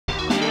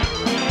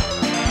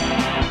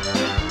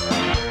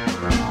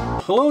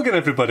Hello again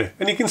everybody,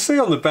 and you can see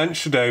on the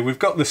bench today we've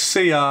got the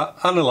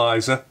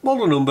CR-Analyzer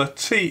model number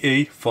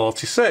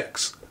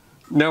TE-46.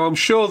 Now I'm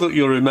sure that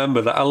you'll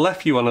remember that I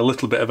left you on a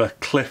little bit of a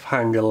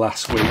cliffhanger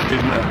last week,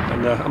 didn't I?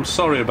 And I'm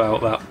sorry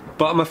about that.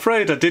 But I'm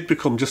afraid I did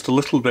become just a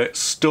little bit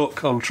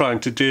stuck on trying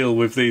to deal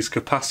with these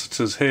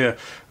capacitors here.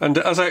 And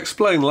as I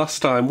explained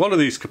last time, one of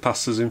these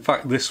capacitors, in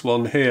fact this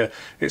one here,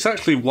 it's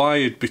actually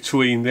wired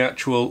between the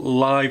actual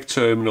live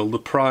terminal, the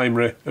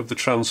primary of the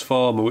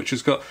transformer, which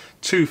has got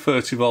two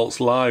 30 volts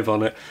live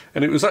on it,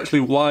 and it was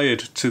actually wired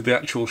to the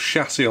actual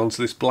chassis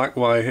onto this black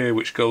wire here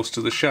which goes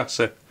to the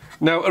chassis.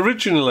 Now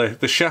originally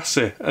the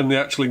chassis and the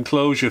actual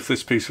enclosure of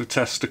this piece of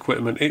test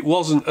equipment, it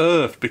wasn't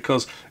earthed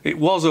because it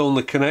was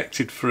only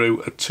connected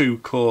through a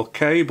 2-core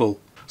cable.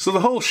 So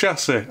the whole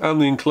chassis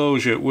and the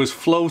enclosure was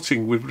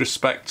floating with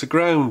respect to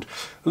ground.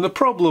 And the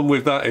problem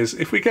with that is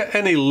if we get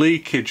any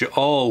leakage at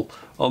all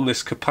on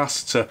this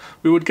capacitor,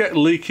 we would get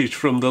leakage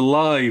from the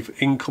live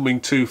incoming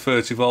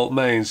 230 volt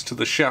mains to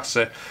the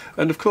chassis,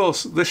 and of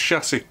course this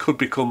chassis could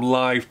become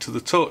live to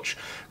the touch.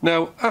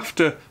 Now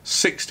after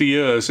 60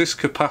 years this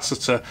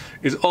capacitor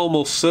is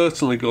almost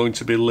certainly going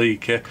to be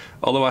leaky,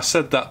 although I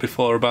said that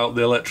before about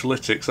the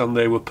electrolytics and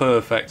they were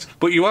perfect.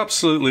 But you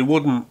absolutely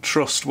wouldn't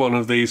trust one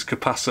of these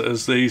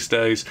capacitors these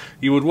days.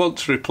 You would want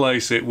to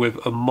replace it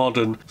with a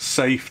modern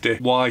safety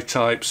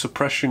Y-type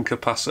suppression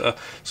capacitor.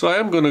 So I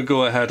am going to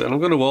go ahead and I'm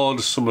going to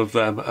order some of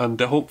them, and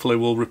hopefully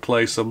we'll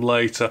replace them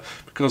later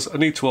because I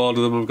need to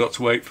order them and I've got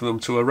to wait for them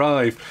to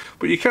arrive.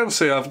 But you can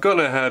see I've gone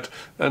ahead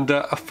and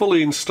I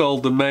fully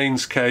installed the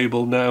mains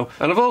cable now,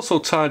 and I've also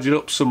tidied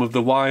up some of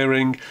the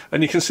wiring,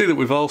 and you can see that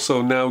we've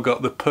also now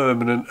got the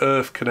permanent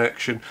earth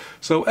connection,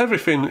 so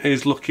everything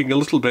is looking a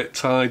little bit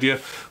tidier.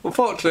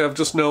 Unfortunately I've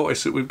just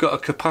noticed that we've got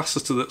a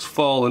capacitor that's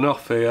fallen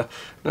off here.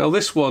 Now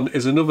this one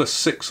is another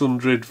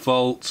 600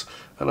 volt,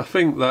 and I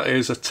think that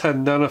is a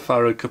 10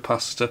 nanofarad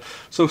capacitor.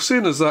 So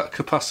seeing as that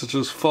capacitor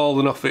has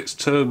fallen off its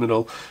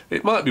terminal,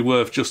 it might be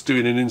worth just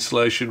doing an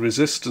insulation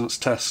resistance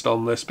test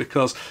on this,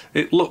 because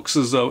it looks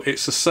as though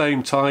it's the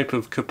same type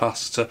of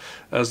capacitor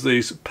as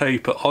these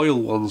paper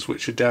oil ones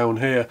which are down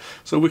here.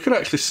 So we could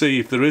actually see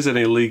if there is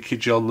any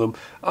leakage on them.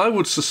 I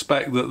would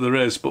suspect that there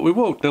is, but we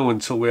won't know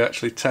until we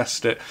actually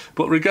test it.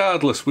 But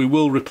regardless, we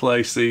will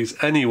replace these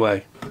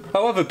anyway.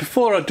 However,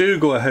 before I do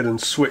go ahead and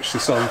switch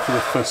this on for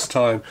the first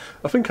time,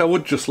 I think I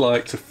would just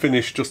like to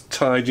finish just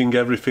tidying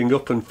everything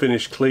up and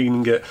finish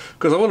cleaning it,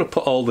 because I want to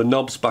put all the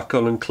knobs back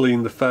on and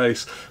clean the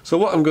face. So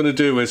what I'm going to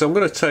do is I'm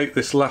going to take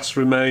this last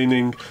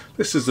remaining,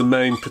 this is the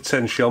main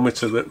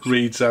potentiometer that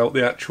reads out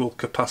the actual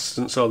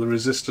capacitance or the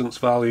resistance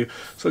value.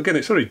 So again,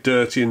 it's very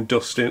dirty and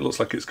dusty, it looks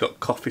like it's got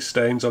coffee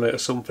stains on it or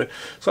something.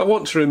 So I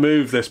want to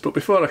remove this, but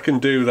before I can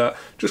do that,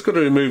 just got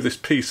to remove this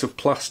piece of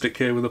plastic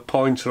here with a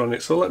pointer on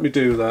it, so let me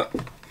do that.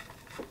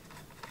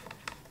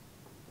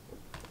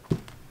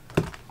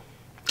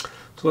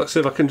 So let's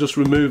see if I can just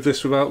remove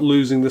this without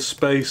losing the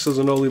spacers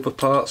and all the other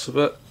parts of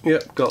it.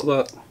 Yep, got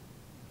that.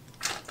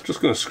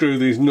 Just going to screw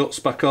these nuts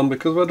back on,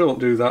 because if I don't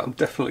do that I'm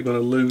definitely going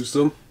to lose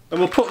them.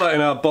 And we'll put that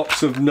in our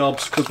box of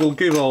knobs, because we'll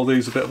give all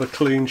these a bit of a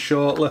clean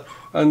shortly.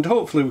 And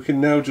hopefully we can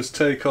now just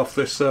take off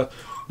this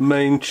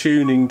main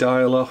tuning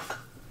dial off.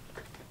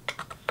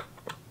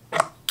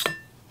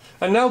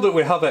 And now that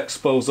we have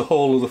exposed the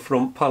whole of the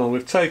front panel,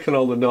 we've taken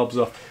all the knobs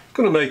off, it's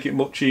going to make it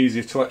much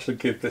easier to actually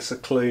give this a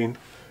clean.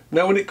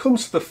 Now when it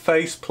comes to the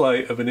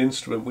faceplate of an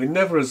instrument, we're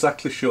never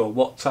exactly sure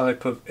what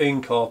type of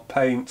ink or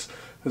paint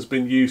has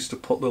been used to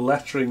put the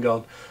lettering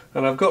on,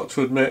 and I've got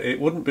to admit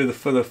it wouldn't be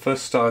for the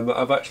first time that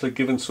I've actually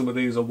given some of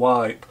these a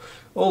wipe,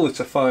 only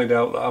to find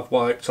out that I've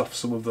wiped off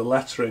some of the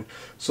lettering.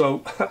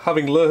 So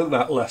having learned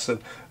that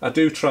lesson, I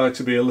do try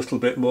to be a little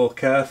bit more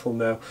careful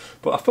now.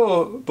 But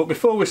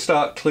before we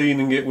start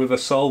cleaning it with a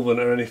solvent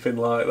or anything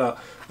like that,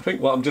 I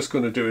think what I'm just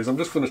going to do is I'm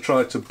just going to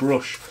try to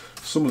brush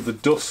some of the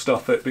dust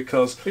off it,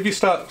 because if you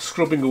start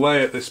scrubbing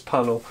away at this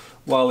panel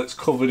while it's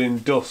covered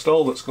in dust,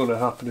 all that's going to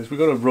happen is we're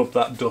going to rub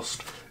that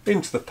dust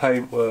into the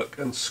paintwork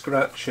and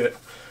scratch it.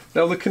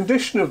 Now the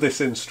condition of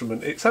this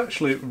instrument, it's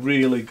actually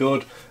really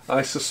good.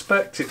 I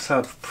suspect it's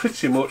had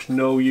pretty much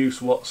no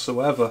use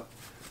whatsoever.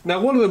 Now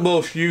one of the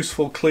most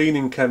useful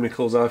cleaning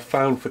chemicals I've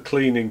found for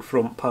cleaning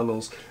front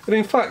panels, and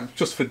in fact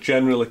just for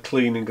generally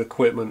cleaning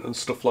equipment and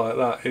stuff like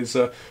that, is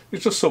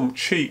just some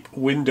cheap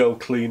window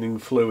cleaning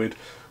fluid.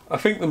 I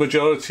think the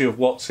majority of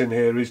what's in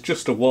here is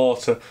just a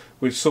water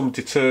with some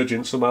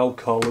detergent, some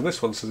alcohol, and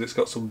this one says it's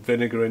got some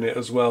vinegar in it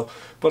as well.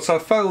 But I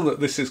found that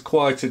this is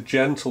quite a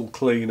gentle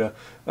cleaner,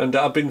 and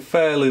I've been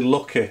fairly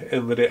lucky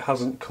in that it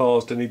hasn't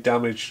caused any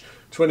damage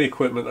to any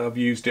equipment I've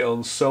used it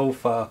on so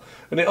far.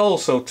 And it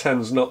also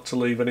tends not to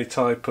leave any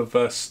type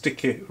of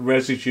sticky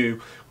residue,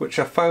 which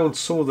I found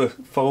some of the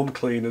foam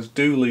cleaners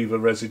do leave a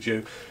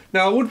residue.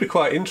 Now it would be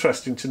quite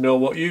interesting to know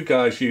what you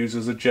guys use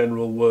as a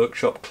general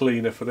workshop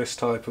cleaner for this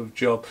type of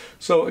job.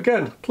 So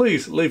again,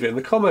 please leave it in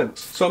the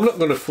comments. So I'm not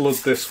going to flood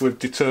this with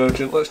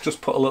detergent, let's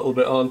just put a little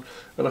bit on.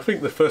 And I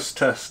think the first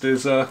test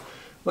is,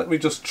 let me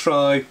just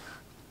try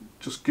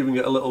just giving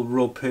it a little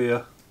rub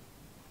here.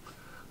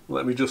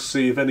 Let me just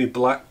see if any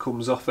black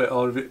comes off it,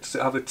 or if it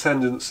have a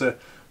tendency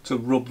to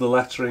rub the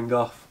lettering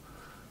off.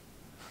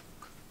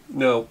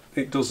 No,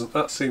 it doesn't.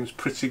 That seems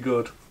pretty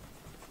good.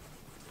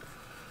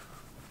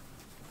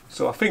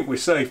 So I think we're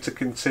safe to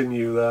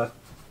continue there.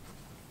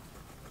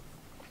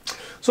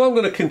 So I'm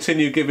going to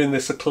continue giving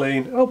this a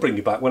clean. I'll bring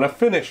you back when I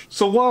finish.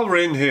 So while we're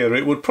in here,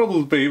 it would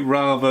probably be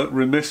rather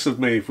remiss of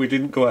me if we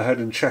didn't go ahead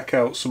and check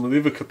out some of the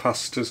other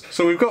capacitors.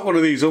 So we've got one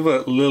of these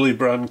other Lilly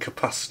brand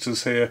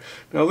capacitors here.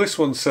 Now this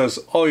one says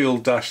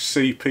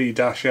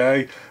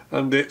oil-CP-A,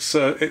 and it's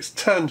 10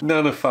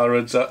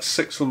 nanofarads at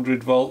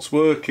 600 volts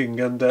working,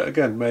 and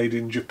again made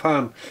in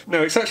Japan.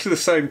 Now it's actually the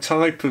same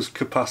type as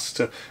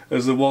capacitor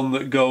as the one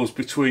that goes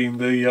between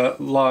the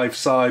live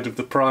side of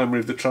the primary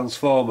of the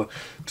transformer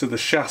to the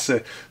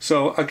chassis.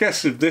 So I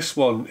guess if this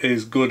one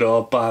is good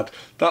or bad,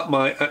 that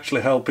might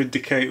actually help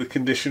indicate the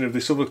condition of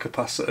this other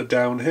capacitor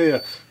down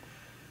here.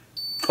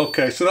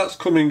 Okay, so that's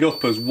coming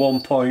up as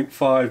 1.5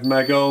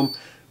 megohm.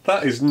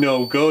 That is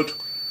no good.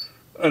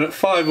 And at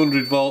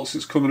 500 volts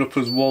it's coming up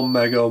as 1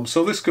 megohm,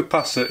 so this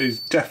capacitor is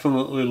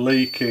definitely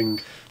leaking.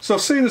 So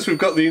seeing as we've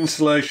got the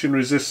insulation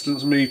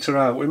resistance meter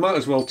out, we might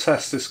as well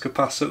test this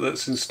capacitor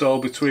that's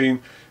installed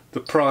between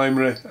the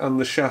primary and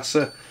the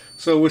chassis.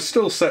 So we're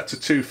still set to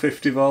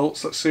 250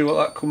 volts, let's see what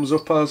that comes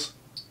up as.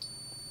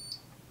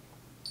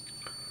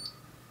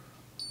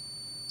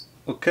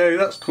 Okay,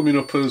 that's coming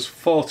up as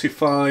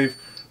 45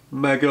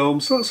 megohm,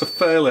 so that's a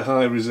fairly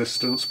high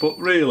resistance, but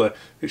really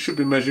it should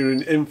be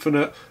measuring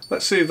infinite.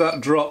 Let's see if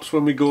that drops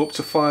when we go up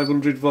to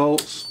 500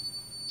 volts.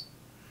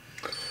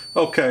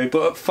 Okay,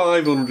 but at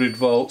 500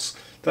 volts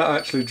that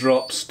actually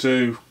drops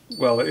to,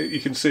 well, you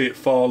can see it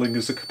falling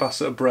as the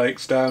capacitor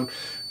breaks down.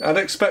 I'd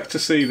expect to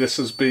see this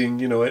as being,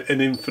 you know,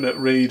 an infinite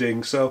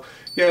reading. So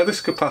yeah,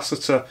 this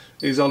capacitor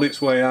is on its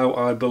way out,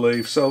 I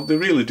believe, so they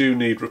really do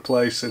need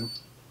replacing.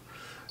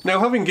 Now,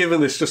 having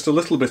given this just a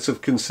little bit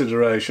of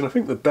consideration, I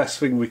think the best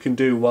thing we can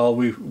do while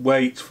we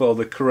wait for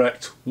the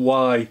correct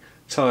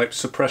Y-type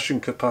suppression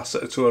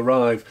capacitor to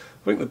arrive,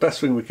 I think the best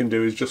thing we can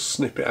do is just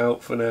snip it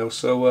out for now.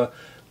 So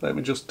let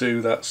me just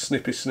do that,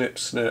 snippy snip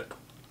snip.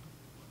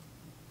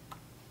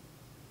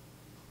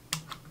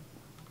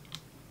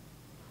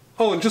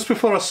 Oh, and just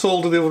before I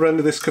solder the other end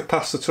of this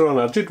capacitor on,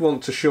 I did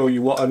want to show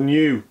you what a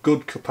new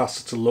good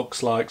capacitor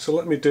looks like, so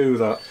let me do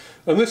that.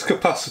 And this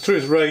capacitor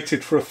is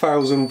rated for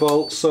 1000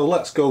 volts, so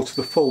let's go to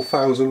the full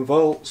 1000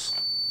 volts.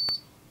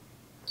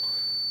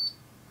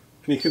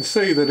 And you can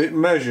see that it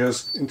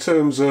measures, in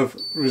terms of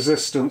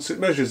resistance, it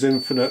measures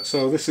infinite,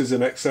 so this is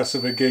in excess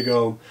of a gig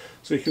ohm.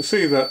 So you can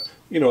see that,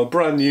 you know, a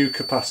brand new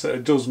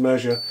capacitor does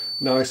measure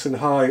nice and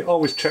high.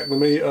 Always check the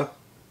meter.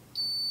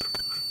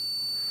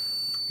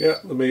 Yeah,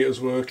 the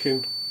meter's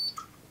working.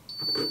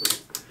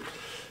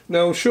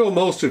 Now I'm sure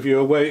most of you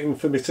are waiting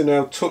for me to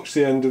now touch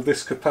the end of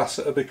this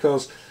capacitor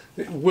because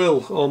it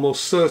will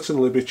almost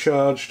certainly be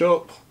charged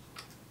up.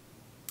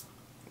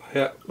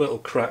 Yeah, little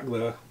crack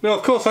there. Now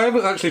of course I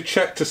haven't actually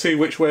checked to see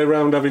which way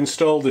around I've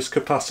installed this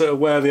capacitor,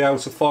 where the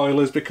outer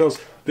foil is,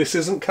 because this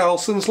isn't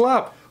Carlson's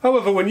lab.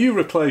 However, when you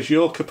replace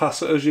your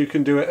capacitors you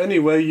can do it any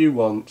way you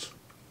want.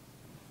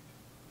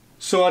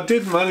 So I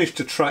did manage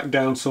to track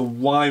down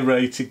some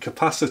Y-rated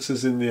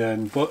capacitors in the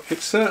end, but it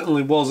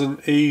certainly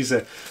wasn't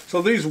easy.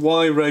 So these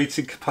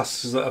Y-rated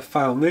capacitors that I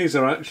found, these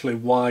are actually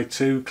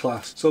Y2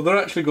 class. So they're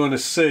actually going to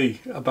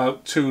see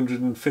about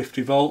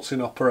 250 volts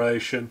in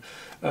operation.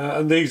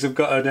 And these have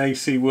got an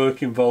AC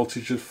working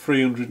voltage of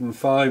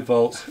 305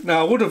 volts.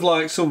 Now I would have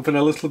liked something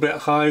a little bit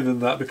higher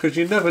than that, because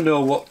you never know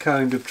what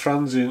kind of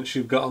transients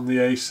you've got on the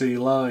AC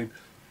line.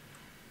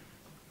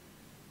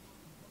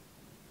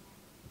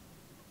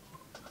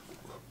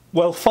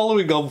 Well,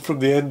 following on from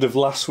the end of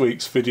last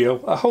week's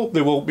video, I hope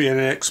there won't be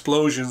any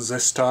explosions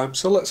this time,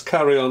 so let's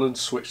carry on and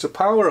switch the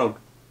power on.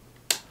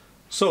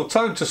 So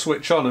time to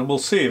switch on and we'll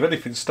see if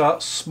anything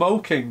starts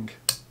smoking.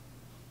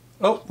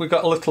 Oh, we've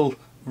got a little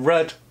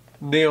red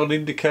neon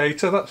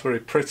indicator. That's very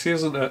pretty,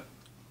 isn't it?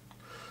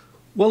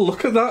 Well,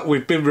 look at that,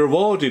 we've been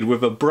rewarded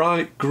with a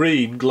bright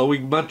green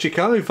glowing magic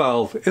eye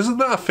valve. Isn't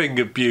that a thing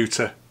of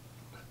beauty?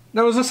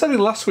 Now, as I said in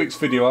last week's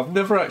video, I've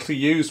never actually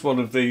used one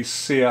of these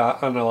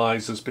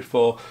CR-Analyzers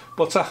before,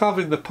 but I have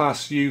in the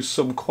past used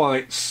some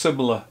quite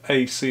similar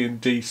AC and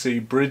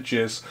DC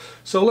bridges.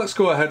 So let's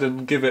go ahead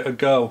and give it a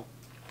go.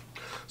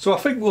 So I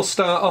think we'll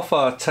start off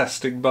our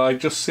testing by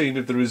just seeing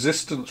if the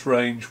resistance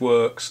range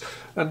works.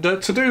 And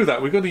to do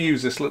that, we're going to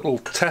use this little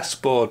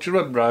test board. Do you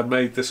remember I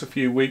made this a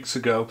few weeks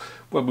ago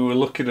when we were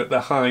looking at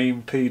the high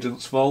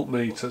impedance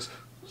voltmeters?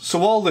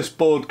 So all this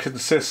board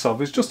consists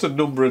of is just a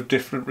number of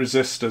different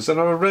resistors, and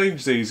I've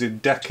arranged these in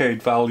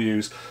decade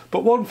values.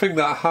 But one thing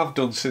that I have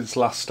done since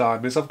last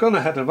time is I've gone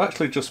ahead and I've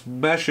actually just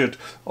measured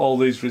all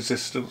these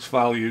resistance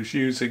values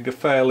using a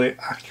fairly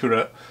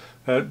accurate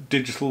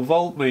digital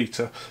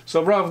voltmeter.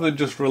 So rather than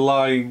just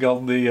relying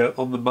on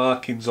the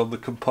markings on the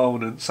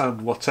components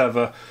and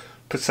whatever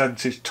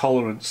percentage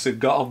tolerance they've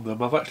got on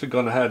them. I've actually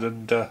gone ahead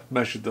and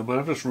measured them, and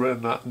I've just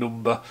written that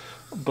number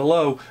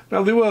below.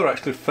 Now they were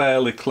actually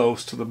fairly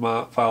close to the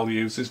marked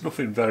values, there's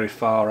nothing very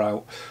far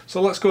out.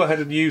 So let's go ahead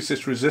and use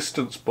this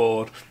resistance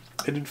board,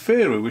 and in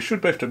theory we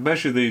should be able to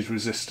measure these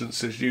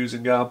resistances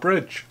using our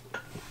bridge.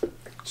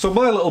 So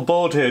my little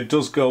board here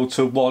does go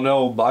to 1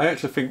 ohm, but I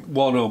actually think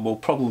 1 ohm will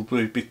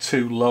probably be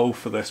too low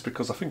for this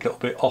because I think it'll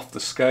be off the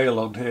scale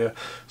on here.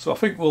 So I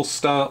think we'll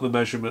start the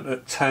measurement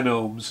at 10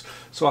 ohms.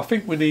 So I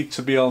think we need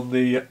to be on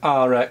the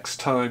Rx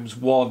times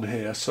 1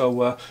 here.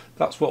 So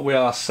that's what we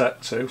are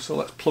set to. So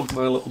let's plug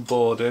my little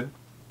board in.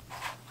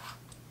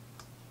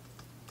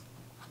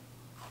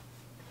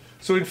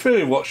 So in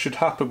theory what should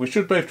happen, we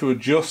should be able to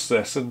adjust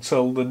this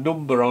until the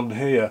number on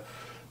here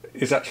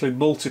is actually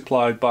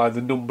multiplied by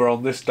the number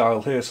on this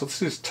dial here. So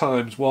this is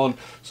times 1.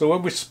 So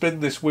when we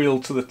spin this wheel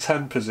to the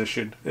 10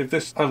 position, if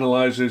this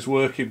analyzer is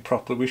working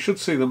properly, we should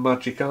see the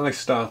magic eye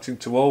starting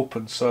to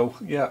open. So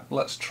yeah,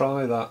 let's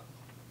try that.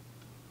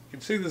 You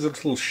can see there's a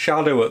little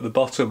shadow at the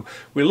bottom.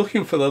 We're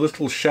looking for the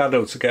little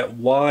shadow to get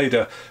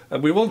wider,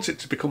 and we want it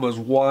to become as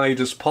wide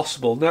as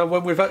possible. Now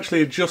when we've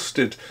actually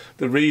adjusted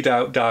the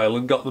readout dial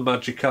and got the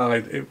magic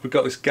eye, we've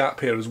got this gap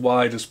here as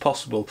wide as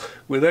possible,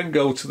 we then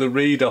go to the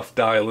read off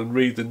dial and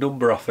read the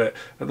number off it,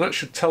 and that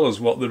should tell us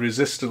what the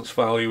resistance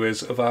value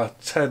is of our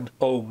 10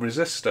 ohm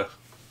resistor.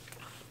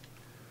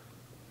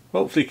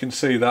 Hopefully you can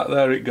see that,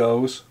 there it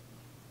goes.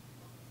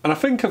 And I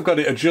think I've got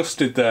it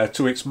adjusted there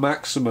to its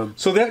maximum.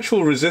 So the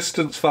actual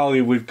resistance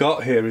value we've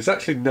got here is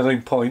actually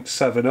 9.7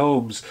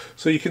 ohms.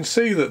 So you can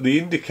see that the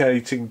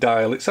indicating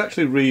dial, it's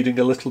actually reading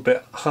a little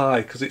bit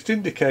high because it's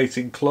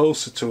indicating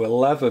closer to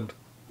 11.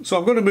 So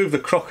I'm going to move the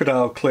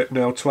crocodile clip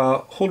now to our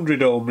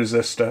 100 ohm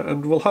resistor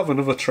and we'll have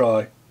another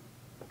try.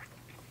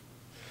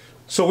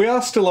 So we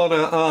are still on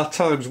our R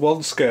times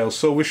 1 scale,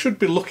 so we should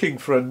be looking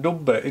for a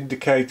number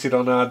indicated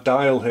on our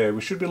dial here.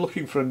 We should be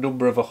looking for a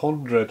number of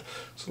 100.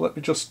 So let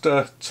me just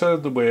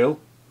turn the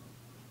wheel.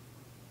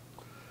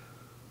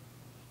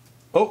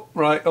 Oh,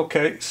 right,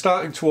 okay,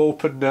 starting to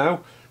open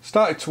now.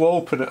 Starting to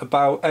open at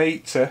about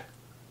 80.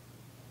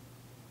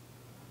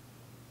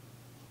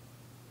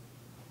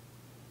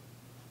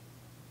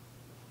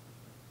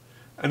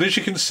 And as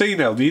you can see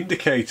now, the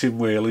indicating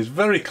wheel is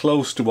very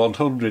close to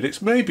 100.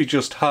 It's maybe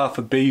just half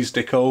a bee's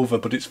dick over,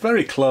 but it's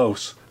very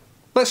close.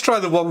 Let's try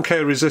the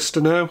 1K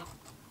resistor now.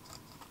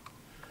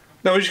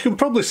 Now as you can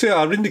probably see,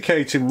 our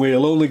indicating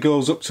wheel only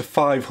goes up to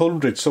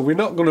 500, so we're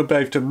not going to be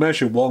able to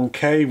measure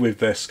 1K with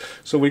this.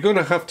 So we're going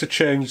to have to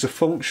change the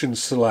function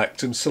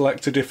select and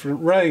select a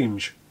different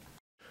range.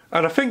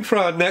 And I think for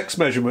our next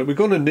measurement we're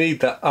going to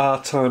need that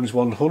R times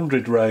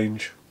 100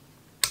 range.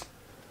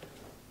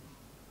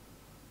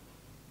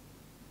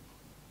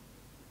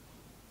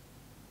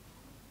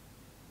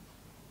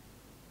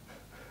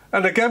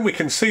 And again we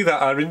can see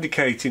that our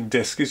indicating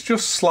disc is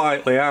just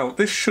slightly out.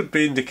 This should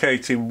be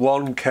indicating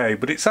 1K,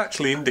 but it's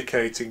actually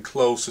indicating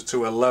closer to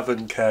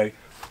 11K.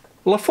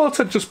 Well, I thought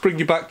I'd just bring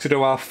you back to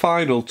do our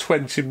final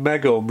 20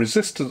 megohm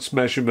resistance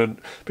measurement,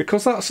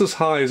 because that's as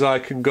high as I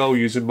can go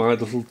using my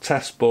little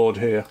test board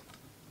here.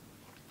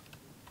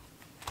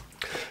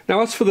 Now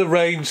as for the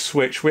range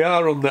switch, we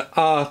are on the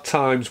R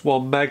times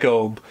 1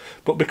 megohm,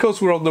 but because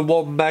we're on the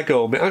 1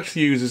 megohm, it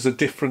actually uses a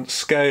different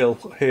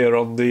scale here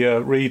on the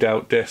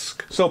readout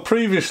disc. So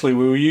previously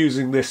we were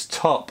using this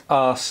top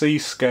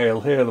RC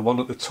scale here, the one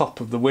at the top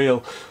of the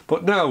wheel,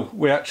 but now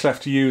we actually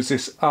have to use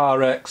this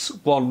RX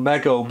 1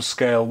 megohm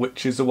scale,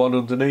 which is the one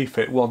underneath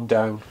it, one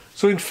down.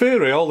 So in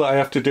theory all that I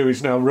have to do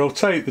is now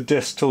rotate the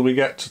disc till we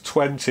get to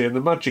 20 and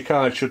the magic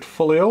eye should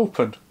fully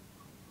open.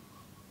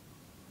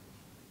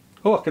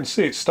 Oh, I can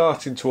see it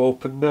starting to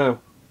open now.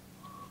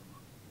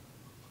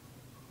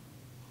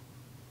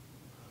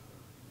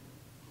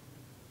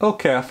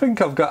 Okay, I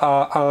think I've got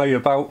our eye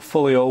about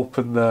fully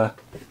open there.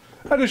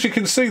 And as you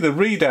can see, the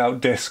readout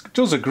disc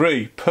does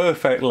agree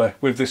perfectly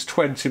with this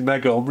 20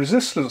 megohm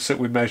resistance that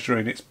we're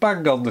measuring. It's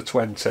bang on the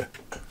 20.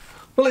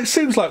 Well, it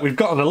seems like we've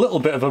gotten a little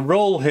bit of a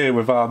roll here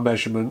with our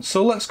measurements,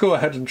 so let's go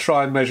ahead and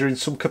try measuring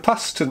some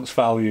capacitance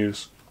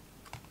values.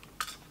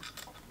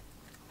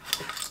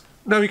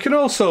 Now you can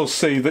also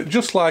see that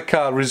just like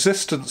our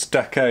resistance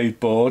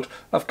decade board,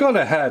 I've gone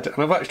ahead and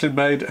I've actually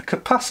made a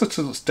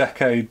capacitance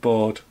decade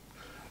board.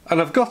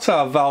 And I've got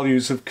our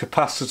values of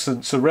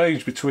capacitance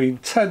arranged between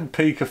 10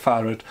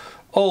 picofarad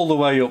all the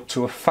way up to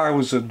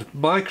 1000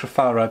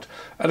 microfarad.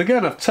 And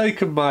again, I've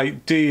taken my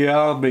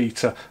DER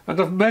meter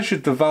and I've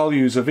measured the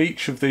values of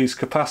each of these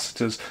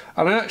capacitors,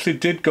 and I actually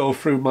did go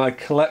through my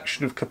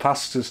collection of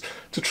capacitors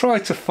to try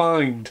to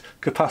find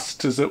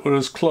capacitors that were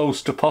as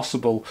close to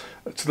possible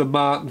to the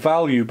marked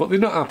value, but they're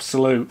not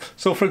absolute.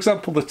 So for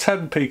example, the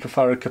 10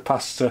 picofarad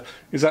capacitor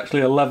is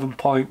actually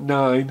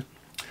 11.9,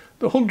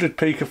 the 100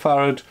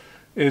 picofarad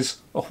is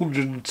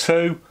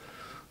 102,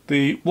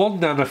 the 1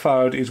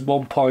 nanofarad is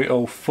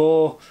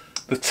 1.04,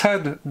 the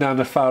 10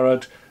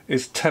 nanofarad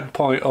is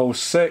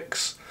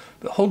 10.06,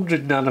 the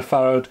 100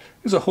 nanofarad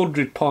is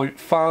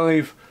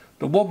 100.5,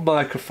 the 1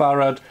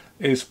 microfarad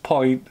is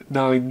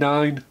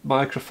 0.99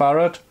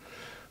 microfarad,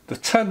 the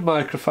 10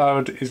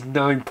 microfarad is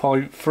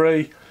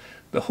 9.3,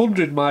 the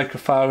 100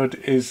 microfarad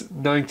is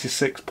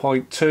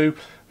 96.2,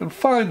 and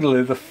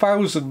finally the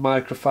 1000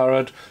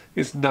 microfarad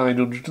is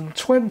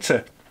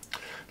 920.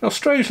 Now,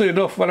 strangely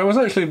enough, when I was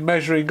actually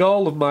measuring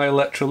all of my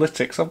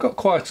electrolytics, I've got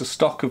quite a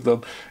stock of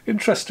them.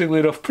 Interestingly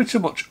enough, pretty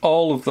much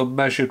all of them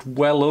measured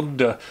well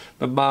under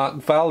the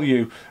marked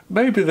value.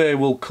 Maybe they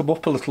will come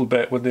up a little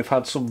bit when they've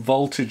had some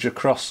voltage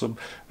across them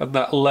and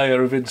that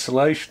layer of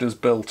insulation has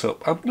built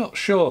up. I'm not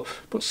sure,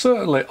 but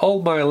certainly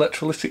all my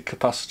electrolytic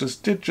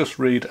capacitors did just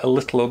read a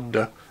little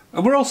under.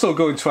 And we're also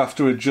going to have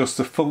to adjust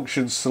the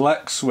function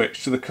select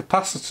switch to the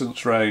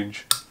capacitance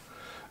range.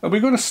 And we're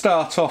going to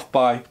start off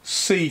by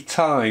C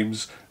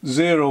times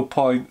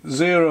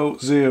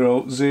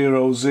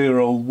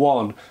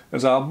 0.00001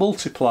 as our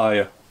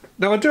multiplier.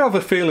 Now, I do have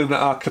a feeling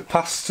that our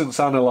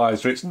capacitance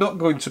analyzer, it's not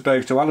going to be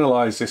able to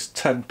analyse this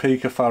 10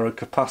 picofarad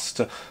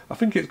capacitor. I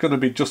think it's going to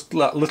be just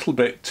that little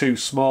bit too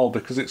small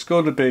because it's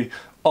going to be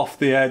off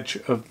the edge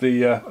of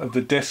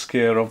the disc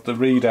here, of the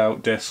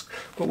readout disc.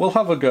 But we'll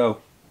have a go.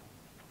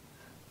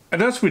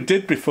 And as we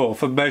did before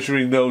for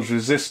measuring those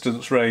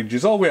resistance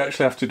ranges, all we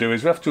actually have to do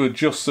is we have to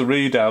adjust the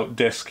readout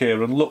disc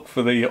here and look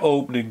for the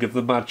opening of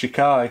the magic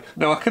eye.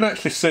 Now, I can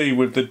actually see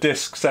with the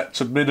disc set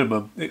to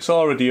minimum, it's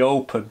already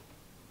open.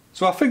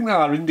 So I think that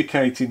our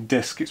indicating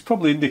disc, it's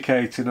probably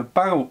indicating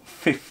about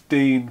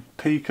 15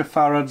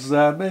 picofarads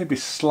there, maybe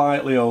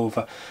slightly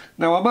over.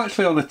 Now, I'm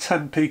actually on a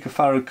 10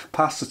 picofarad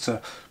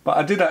capacitor, but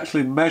I did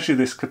actually measure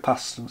this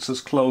capacitance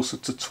as closer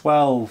to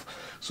 12.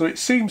 So it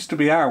seems to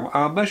be out,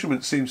 our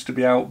measurement seems to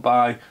be out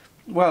by,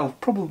 well,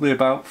 probably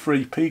about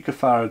 3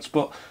 picofarads,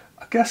 but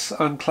I guess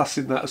I'm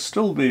classing that as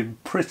still being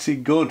pretty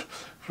good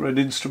for an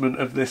instrument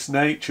of this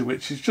nature,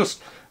 which is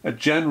just a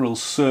general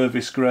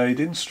service grade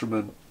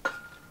instrument.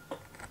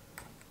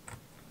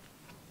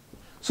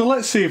 So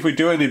let's see if we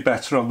do any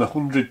better on the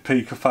 100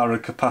 picofarad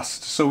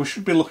capacitor. So we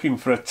should be looking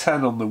for a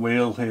 10 on the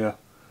wheel here.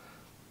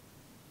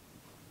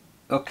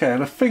 Okay,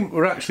 and I think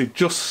we're actually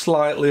just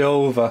slightly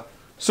over.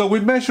 So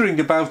we're measuring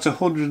about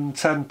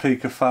 110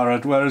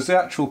 picofarad, whereas the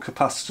actual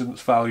capacitance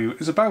value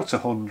is about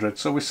 100,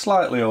 so we're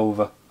slightly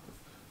over.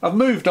 I've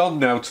moved on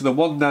now to the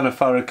 1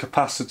 nanofarad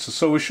capacitor,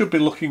 so we should be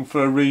looking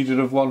for a reading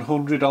of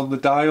 100 on the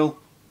dial.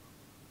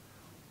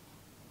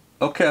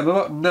 Okay, I'm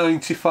about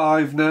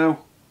 95 now.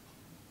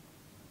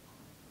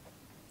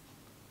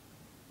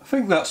 I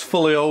think that's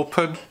fully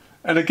open,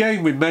 and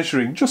again we're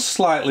measuring just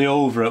slightly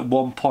over at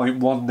 1.1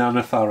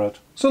 nanofarad.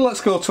 So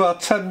let's go to our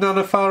 10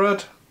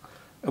 nanofarad.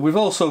 And we've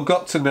also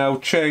got to now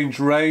change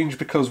range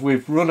because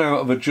we've run out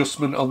of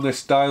adjustment on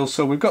this dial,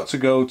 so we've got to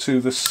go to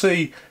the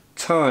C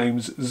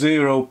times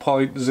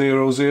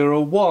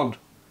 0.001.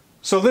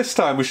 So this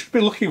time we should be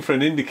looking for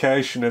an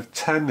indication of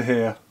 10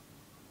 here.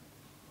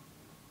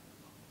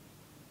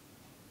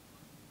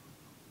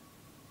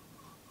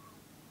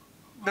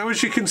 Now,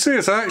 as you can see,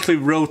 as I actually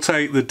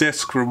rotate the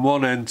disc from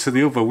one end to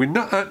the other, we're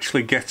not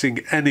actually getting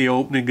any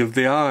opening of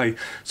the eye.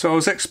 So I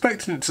was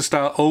expecting it to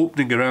start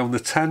opening around the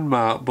 10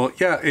 mark, but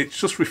yeah, it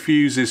just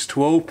refuses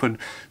to open.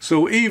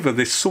 So either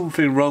there's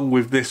something wrong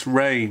with this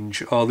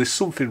range, or there's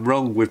something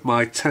wrong with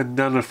my 10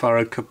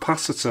 nanofarad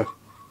capacitor.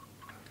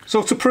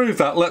 So to prove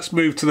that, let's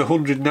move to the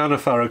 100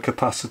 nanofarad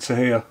capacitor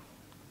here.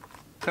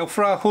 Now,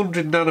 for our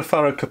 100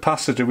 nanofarad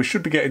capacitor, we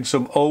should be getting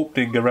some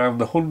opening around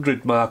the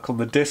 100 mark on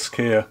the disc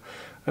here.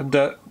 And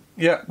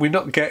yeah, we're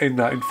not getting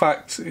that. In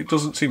fact, it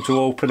doesn't seem to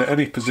open at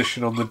any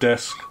position on the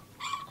disc.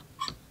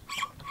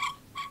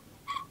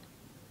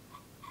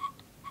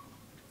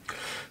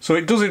 So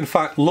it does in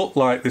fact look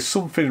like there's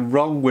something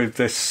wrong with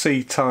this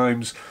C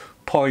times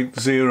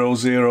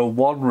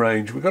 0.001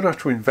 range. We're going to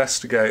have to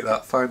investigate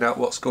that, find out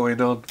what's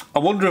going on. I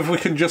wonder if we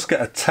can just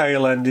get a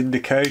tail end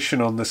indication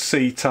on the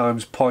C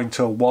times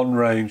 0.01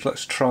 range.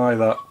 Let's try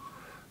that,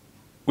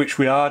 which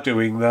we are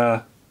doing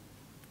there.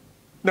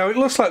 Now, it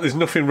looks like there's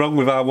nothing wrong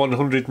with our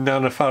 100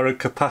 nanofarad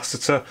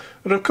capacitor,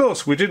 and of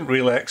course we didn't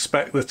really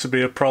expect there to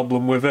be a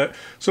problem with it,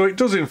 so it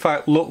does in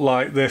fact look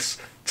like this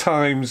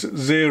times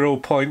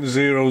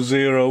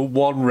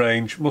 0.001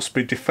 range must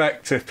be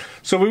defective.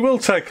 So we will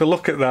take a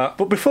look at that,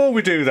 but before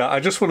we do that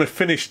I just want to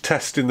finish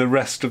testing the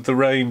rest of the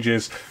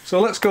ranges. So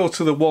let's go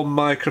to the 1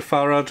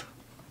 microfarad.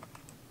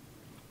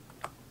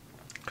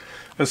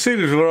 And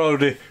seeing as we've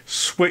already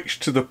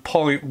switched to the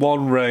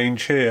 0.1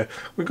 range here,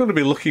 we're going to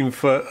be looking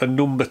for a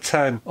number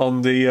 10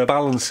 on the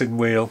balancing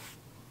wheel.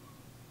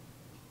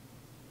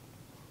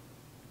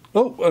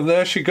 Oh, and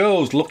there she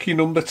goes, lucky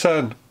number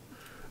 10.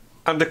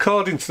 And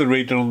according to the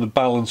reading on the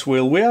balance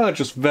wheel, we are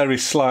just very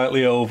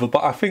slightly over,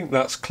 but I think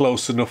that's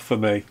close enough for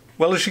me.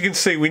 Well, as you can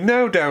see, we're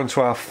now down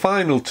to our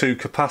final 2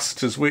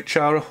 capacitors, which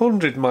are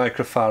 100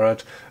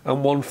 microfarad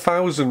and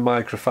 1000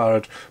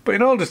 microfarad. But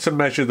in order to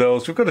measure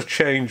those, we've got to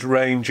change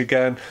range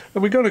again,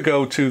 and we're going to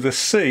go to the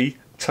C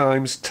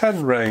times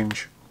 10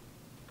 range.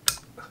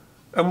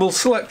 And we'll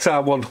select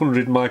our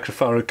 100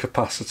 microfarad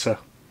capacitor.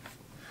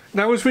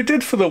 Now, as we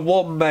did for the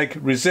 1 meg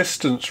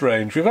resistance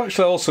range, we've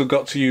actually also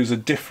got to use a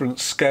different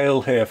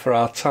scale here for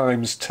our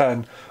times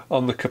 10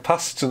 on the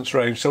capacitance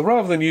range. So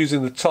rather than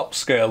using the top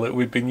scale that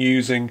we've been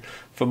using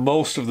for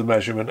most of the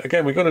measurement,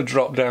 again we're going to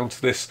drop down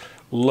to this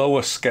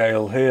lower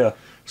scale here.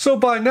 So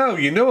by now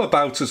you know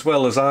about as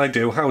well as I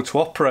do how to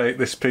operate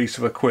this piece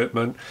of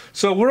equipment.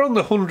 So we're on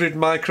the 100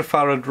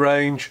 microfarad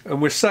range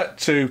and we're set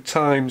to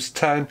times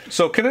 10.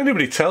 So can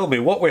anybody tell me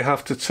what we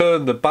have to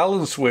turn the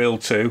balance wheel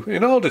to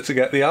in order to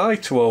get the eye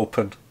to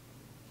open?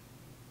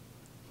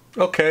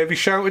 Okay, have you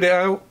shouted it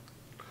out?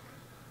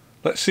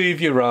 Let's see if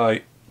you're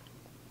right.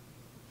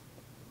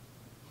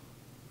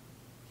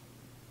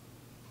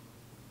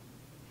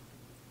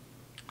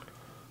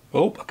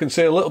 Oh, I can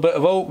see a little bit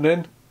of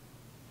opening.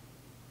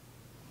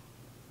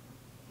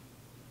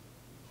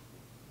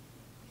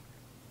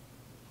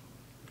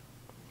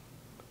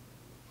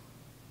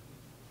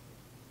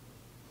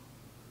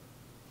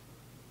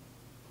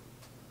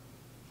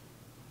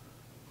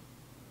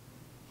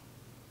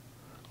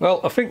 Well,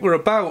 I think we're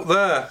about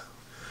there.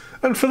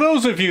 And for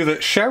those of you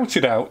that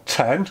shouted out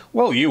 10,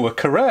 well, you were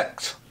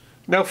correct.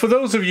 Now, for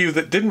those of you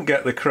that didn't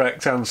get the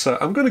correct answer,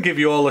 I'm going to give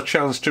you all a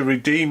chance to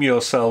redeem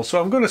yourselves.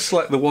 So I'm going to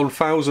select the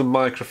 1000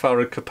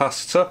 microfarad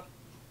capacitor.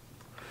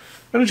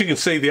 And as you can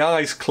see, the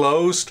eye's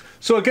closed.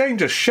 So again,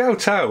 just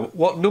shout out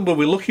what number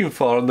we're looking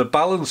for on the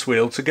balance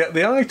wheel to get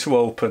the eye to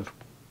open.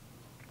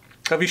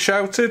 Have you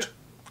shouted?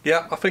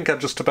 Yeah, I think I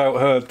just about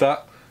heard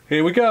that.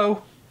 Here we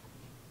go.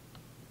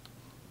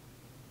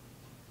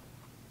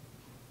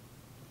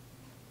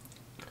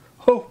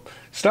 Oh,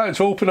 starting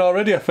to open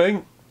already, I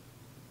think.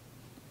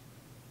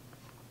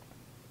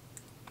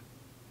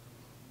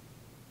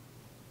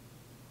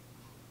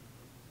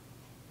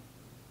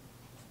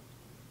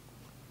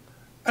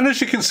 And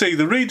as you can see,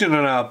 the reading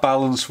on our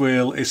balance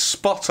wheel is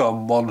spot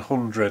on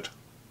 100.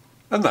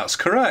 And that's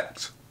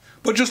correct.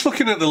 But just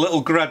looking at the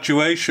little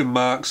graduation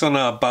marks on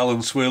our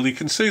balance wheel, you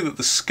can see that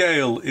the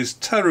scale is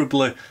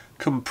terribly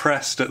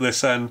compressed at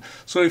this end.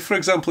 So if, for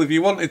example, if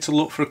you wanted to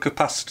look for a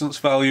capacitance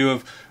value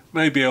of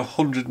maybe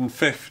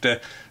 150,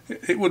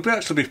 it would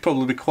actually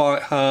probably be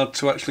quite hard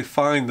to actually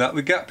find that.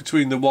 The gap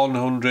between the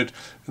 100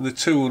 and the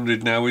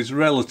 200 now is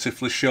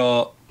relatively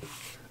short.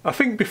 I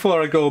think before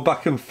I go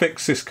back and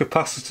fix this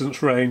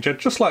capacitance range, I'd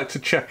just like to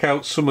check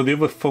out some of the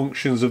other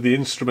functions of the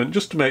instrument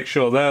just to make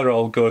sure they're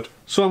all good.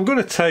 So I'm going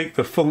to take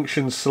the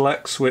function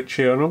select switch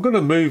here and I'm going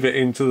to move it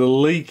into the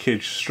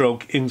leakage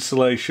stroke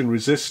insulation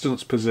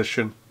resistance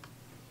position.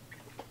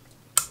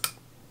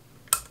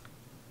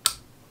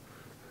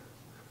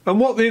 And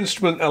what the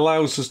instrument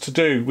allows us to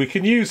do, we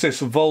can use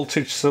this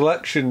voltage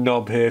selection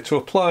knob here to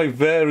apply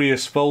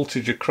various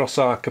voltage across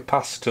our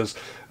capacitors,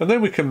 and then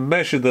we can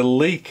measure the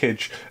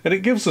leakage, and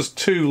it gives us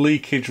two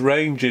leakage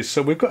ranges.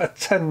 So we've got a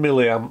 10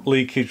 milliamp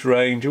leakage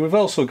range and we've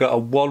also got a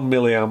 1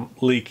 milliamp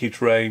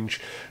leakage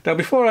range. Now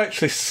before I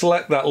actually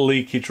select that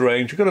leakage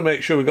range, we've got to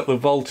make sure we've got the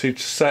voltage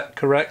set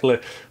correctly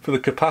for the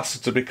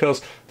capacitor,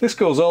 because this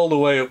goes all the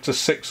way up to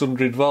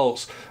 600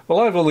 volts.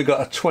 Well, I've only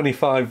got a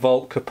 25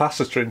 volt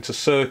capacitor into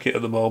circuit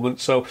at the moment,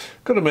 so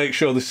I've got to make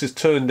sure this is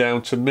turned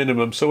down to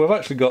minimum. So we've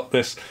actually got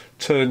this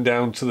turned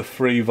down to the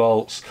 3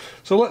 volts.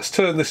 So let's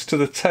turn this to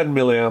the 10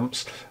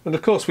 milliamps, and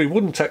of course we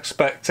wouldn't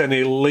expect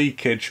any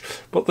leakage,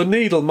 but the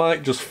needle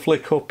might just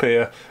flick up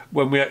here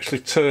when we actually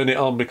turn it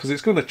on, because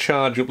it's going to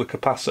charge up the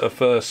capacitor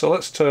first. So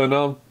let's turn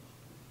on.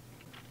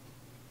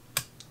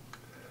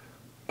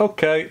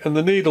 Okay, and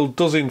the needle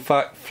does in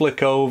fact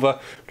flick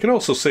over. You can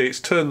also see it's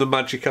turned the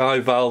magic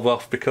eye valve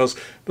off, because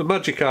the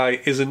magic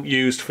eye isn't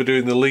used for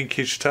doing the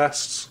leakage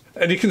tests.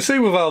 And you can see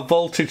with our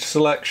voltage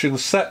selection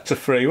set to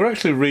 3, we're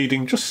actually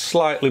reading just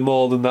slightly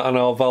more than that on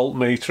our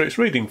voltmeter. It's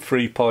reading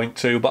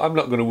 3.2, but I'm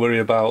not going to worry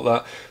about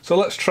that. So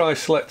let's try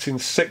selecting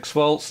 6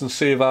 volts and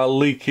see if our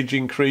leakage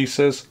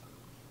increases.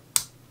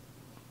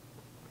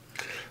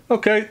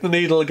 Okay, the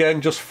needle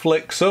again just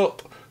flicks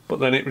up, but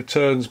then it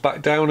returns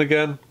back down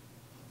again.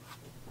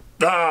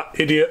 Ah,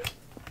 idiot.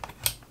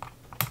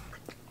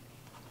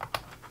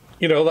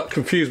 You know, that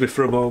confused me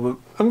for a moment.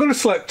 I'm going to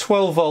select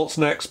 12 volts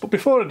next, but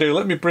before I do,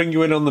 let me bring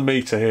you in on the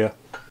meter here.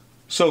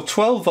 So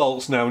 12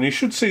 volts now, and you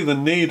should see the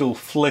needle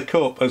flick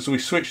up as we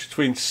switch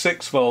between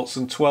 6 volts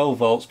and 12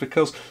 volts,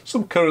 because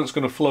some current's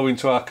going to flow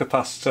into our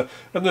capacitor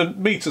and the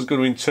meter's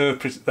going to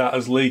interpret that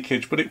as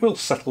leakage, but it will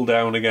settle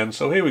down again.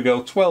 So here we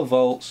go, 12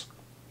 volts.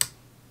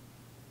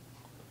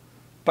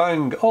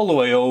 Bang, all the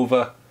way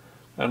over,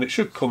 and it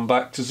should come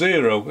back to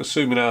 0,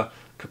 assuming our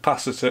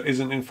capacitor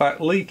isn't in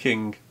fact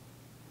leaking.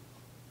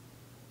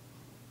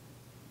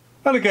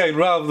 And again,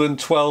 rather than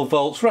 12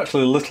 volts, we're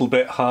actually a little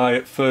bit high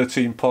at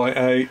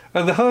 13.8.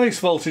 And the highest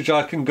voltage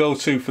I can go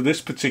to for this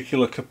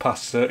particular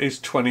capacitor is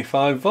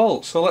 25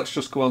 volts. So let's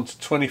just go on to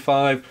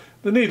 25.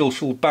 The needle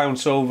shall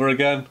bounce over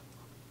again.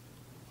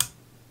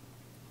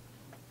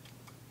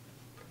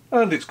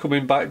 And it's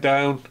coming back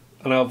down,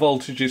 and our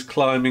voltage is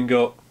climbing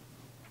up.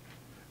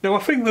 Now I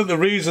think that the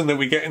reason that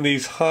we're getting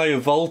these higher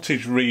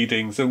voltage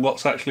readings than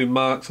what's actually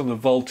marked on the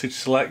voltage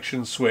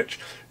selection switch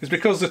is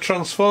because the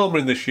transformer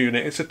in this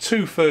unit, it's a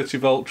 230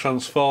 volt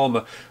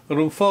transformer, and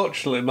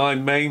unfortunately my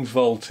mains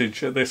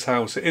voltage at this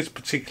house is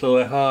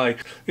particularly high.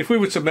 If we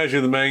were to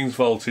measure the mains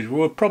voltage, we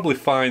would probably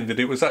find that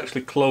it was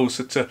actually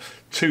closer to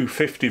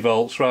 250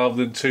 volts rather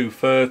than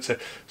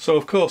 230. So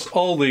of course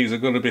all these are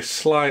going to be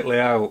slightly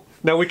out.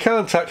 Now we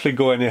can't actually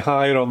go any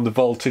higher on the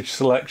voltage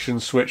selection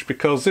switch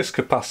because this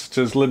capacitor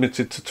is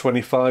limited to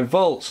 25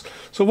 volts.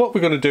 So what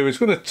we're going to do is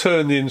we're going to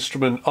turn the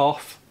instrument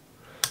off.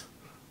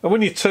 And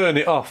when you turn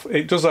it off,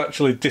 it does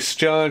actually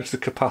discharge the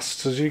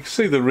capacitors. You can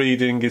see the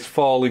reading is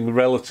falling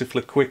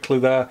relatively quickly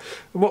there.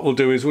 And what we'll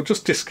do is we'll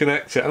just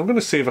disconnect it. I'm going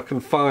to see if I can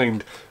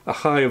find a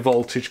higher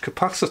voltage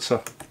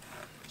capacitor.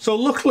 So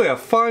luckily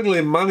I've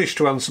finally managed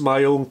to answer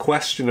my own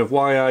question of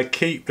why I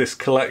keep this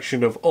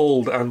collection of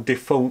old and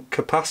defunct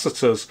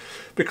capacitors,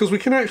 because we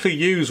can actually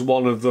use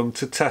one of them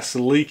to test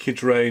the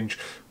leakage range,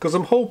 because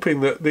I'm hoping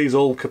that these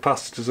old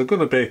capacitors are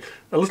going to be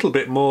a little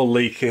bit more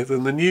leaky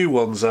than the new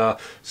ones are.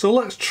 So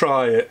let's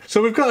try it.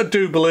 So we've got a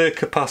Double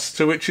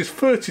capacitor which is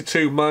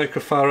 32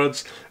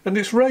 microfarads and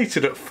it's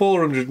rated at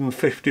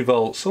 450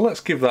 volts, so let's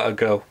give that a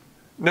go.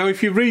 Now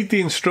if you read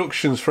the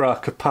instructions for our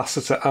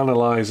capacitor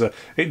analyzer,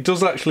 it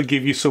does actually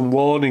give you some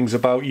warnings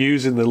about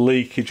using the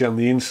leakage and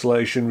the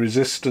insulation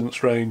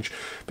resistance range,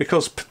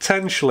 because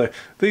potentially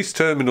these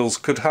terminals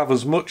could have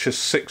as much as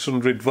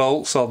 600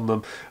 volts on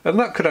them, and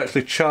that could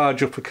actually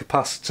charge up a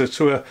capacitor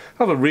to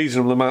have a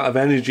reasonable amount of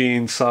energy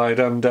inside,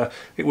 and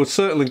it would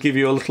certainly give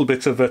you a little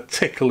bit of a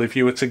tickle if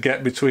you were to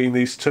get between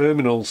these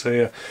terminals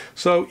here.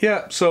 So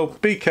yeah, so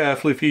be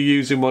careful if you're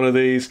using one of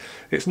these.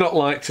 It's not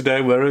like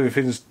today where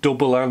everything's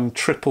double and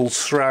triple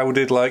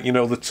shrouded like, you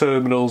know, the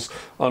terminals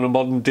on a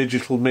modern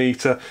digital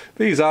meter.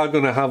 These are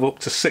going to have up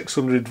to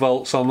 600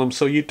 volts on them,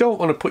 so you don't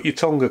want to put your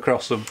tongue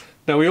across them.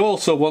 Now we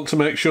also want to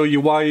make sure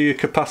you wire your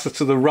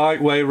capacitor the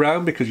right way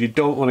around, because you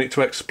don't want it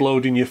to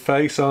explode in your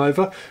face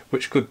either,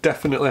 which could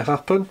definitely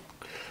happen.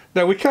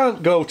 Now we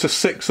can't go to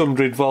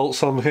 600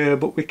 volts on here,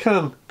 but we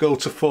can go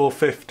to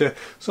 450,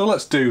 so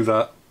let's do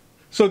that.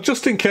 So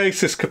just in case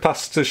this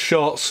capacitor's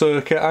short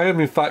circuit, I am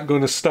in fact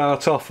going to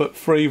start off at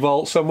 3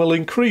 volts and we'll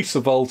increase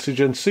the voltage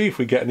and see if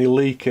we get any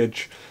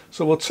leakage.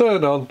 So we'll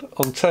turn on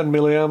 10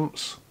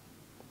 milliamps.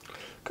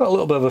 Got a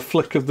little bit of a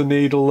flick of the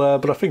needle there,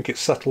 but I think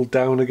it's settled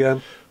down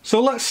again. So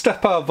let's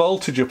step our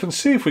voltage up and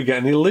see if we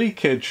get any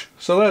leakage.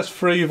 So there's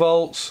 3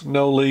 volts,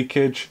 no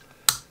leakage.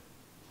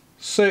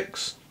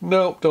 6,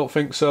 nope, don't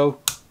think so.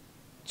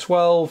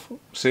 12,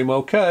 seem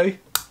okay.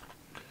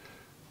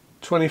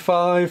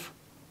 25.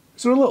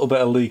 Is there a little bit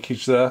of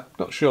leakage there?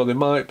 Not sure, there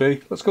might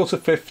be. Let's go to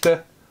 50.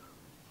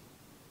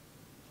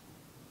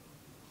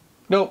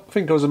 Nope, I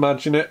think I was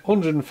imagining it.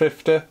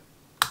 150.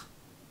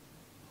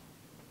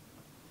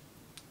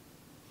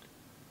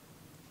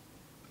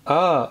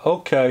 Ah,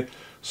 okay.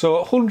 So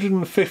at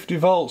 150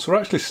 volts, we're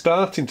actually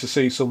starting to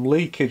see some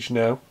leakage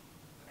now.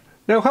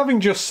 Now, having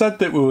just said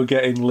that we were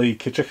getting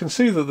leakage, I can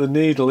see that the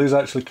needle is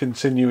actually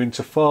continuing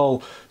to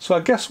fall. So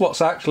I guess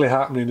what's actually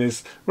happening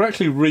is we're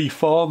actually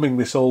reforming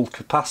this old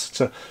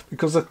capacitor,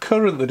 because the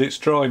current that it's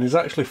drawing is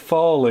actually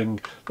falling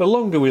the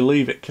longer we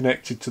leave it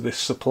connected to this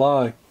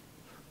supply.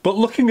 But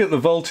looking at the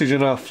voltage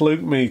in our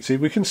fluke meter,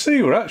 we can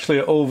see we're actually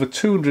at over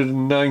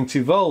 290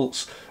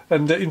 volts.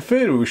 And in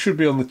theory we should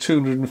be on the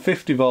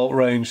 250 volt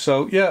range.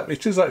 So yeah,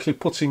 it is actually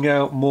putting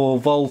out more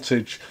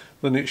voltage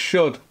than it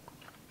should.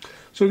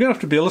 So we're going to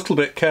have to be a little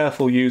bit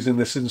careful using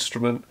this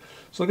instrument.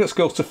 So let's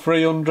go to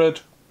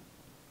 300.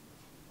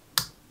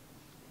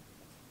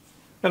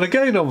 And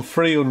again on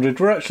 300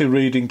 we're actually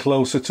reading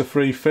closer to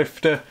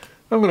 350.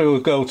 I'm going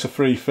to go to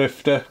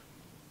 350.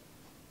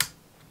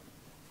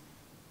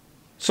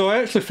 So I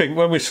actually think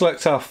when we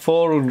select our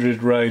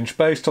 400 range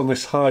based on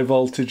this high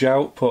voltage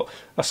output,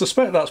 I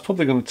suspect that's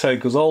probably going to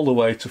take us all the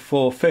way to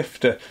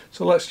 450.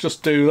 So let's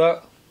just do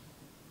that.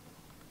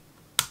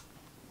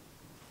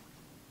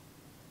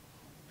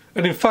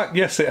 And in fact,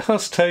 yes, it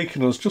has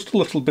taken us just a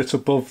little bit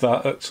above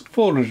that at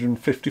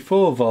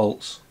 454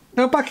 volts.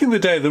 Now back in the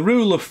day, the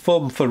rule of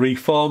thumb for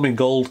reforming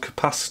old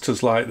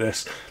capacitors like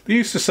this, they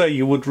used to say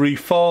you would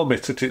reform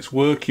it at its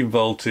working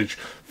voltage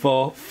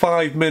for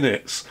 5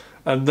 minutes,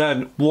 and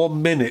then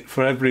 1 minute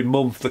for every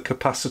month the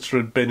capacitor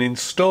had been in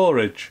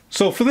storage.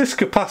 So for this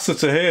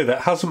capacitor here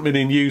that hasn't been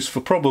in use for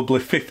probably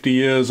 50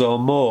 years or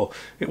more,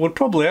 it would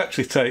probably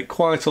actually take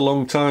quite a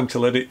long time to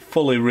let it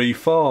fully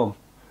reform.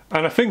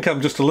 And I think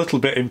I'm just a little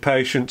bit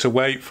impatient to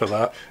wait for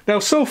that. Now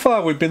so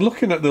far we've been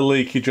looking at the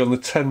leakage on the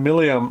 10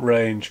 milliamp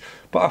range,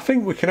 but I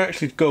think we can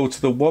actually go to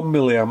the 1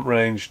 milliamp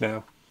range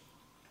now.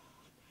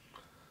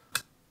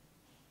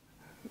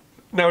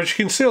 Now as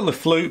you can see on the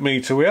fluke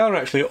meter, we are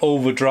actually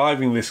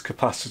overdriving this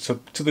capacitor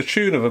to the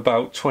tune of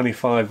about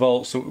 25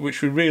 volts,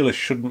 which we really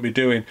shouldn't be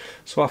doing.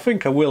 So I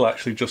think I will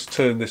actually just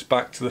turn this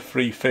back to the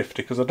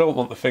 350 because I don't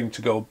want the thing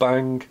to go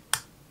bang.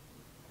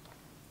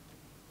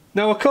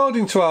 Now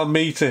according to our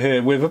meter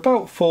here, with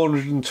about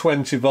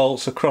 420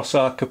 volts across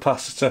our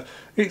capacitor,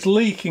 it's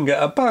leaking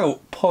at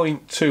about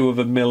 0.2 of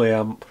a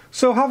milliamp,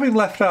 So having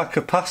left our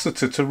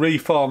capacitor to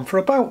reform for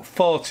about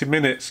 40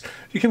 minutes,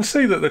 you can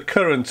see that the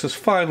current has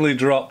finally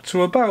dropped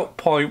to about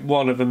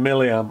 0.1 of a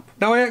milliamp.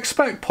 Now I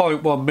expect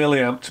 0.1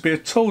 milliamp to be a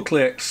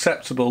totally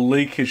acceptable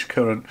leakage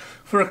current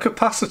for a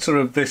capacitor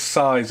of this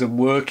size and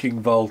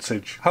working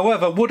voltage.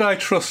 However, would I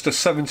trust a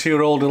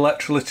 70-year-old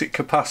electrolytic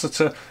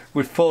capacitor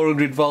with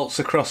 400 volts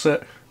across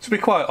it? To be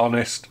quite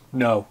honest,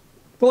 no.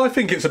 Well, I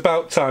think it's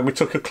about time we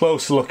took a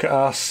closer look at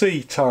our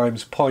C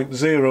times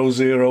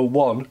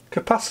 0.001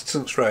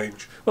 capacitance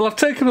range. Well, I've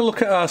taken a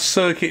look at our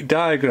circuit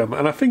diagram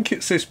and I think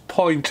it's this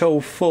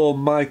 0.04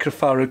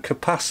 microfarad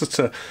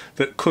capacitor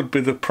that could be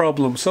the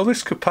problem. So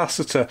this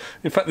capacitor,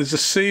 in fact there's a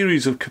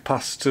series of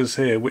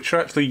capacitors here which are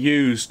actually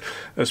used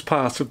as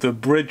part of the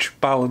bridge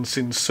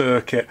balancing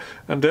circuit,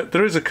 and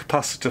there is a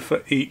capacitor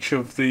for each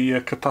of the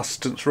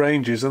capacitance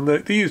ranges and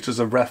they're used as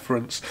a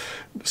reference.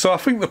 So I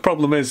think the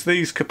problem is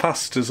these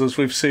capacitors, as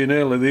we've seen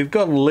earlier, they've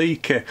gone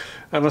leaky,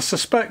 and I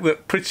suspect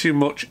that pretty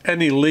much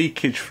any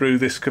leakage through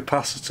this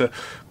capacitor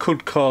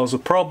could cause a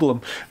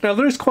problem. Now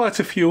there is quite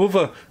a few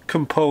other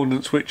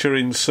components which are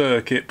in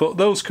circuit, but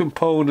those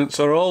components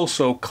are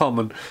also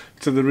common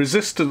to the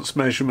resistance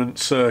measurement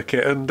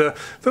circuit, and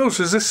those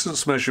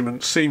resistance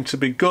measurements seem to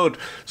be good.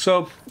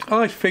 So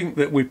I think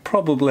that we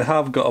probably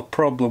have got a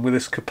problem with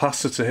this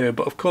capacitor here,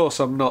 but of course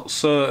I'm not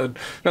certain.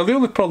 Now the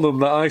only problem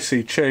that I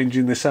see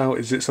changing this out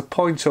is it's a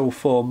 0.04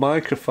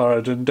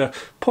 microfarad, and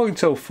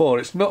 0.04,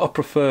 it's not a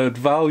preferred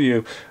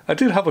value. I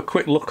did have a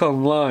quick look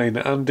online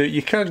and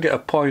you can get a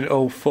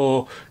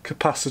 0.04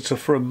 capacitor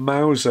from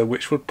Mauser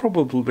which would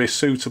probably be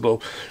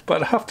suitable,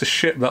 but I'd have to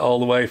ship that all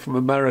the way from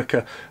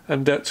America,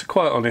 and to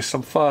quite honest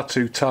I'm far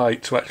too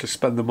tight to actually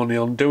spend the money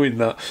on doing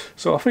that.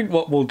 So I think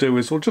what we'll do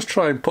is we'll just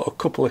try and put a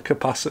couple of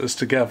capacitors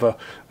together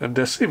and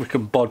see if we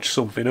can bodge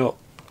something up.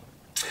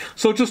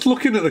 So just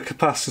looking at the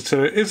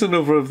capacitor, it is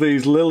another of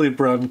these Lilly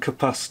brand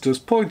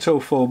capacitors,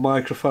 0.04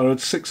 microfarad,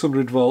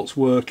 600 volts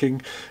working.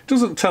 It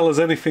doesn't tell us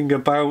anything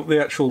about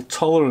the actual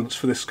tolerance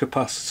for this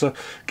capacitor.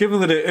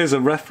 Given that it is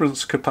a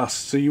reference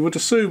capacitor, you would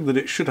assume that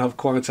it should have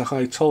quite a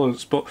high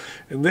tolerance, but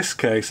in this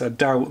case I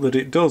doubt that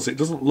it does. It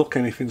doesn't look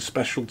anything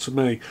special to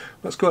me.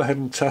 Let's go ahead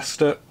and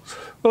test it.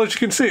 Well, as you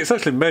can see, it's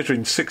actually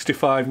measuring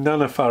 65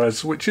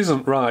 nanofarads, which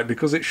isn't right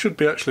because it should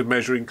be actually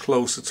measuring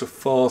closer to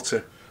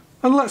 40.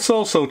 And let's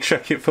also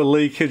check it for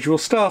leakage. We'll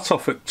start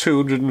off at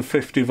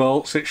 250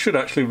 volts. It should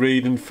actually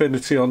read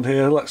infinity on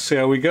here. Let's see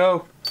how we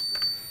go.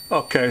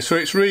 Okay, so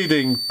it's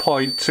reading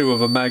 0.2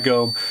 of a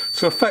megohm.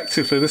 So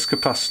effectively this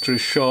capacitor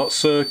is short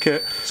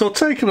circuit. So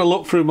taking a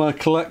look through my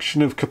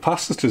collection of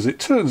capacitors, it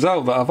turns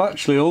out that I've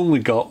actually only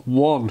got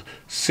one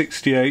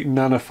 68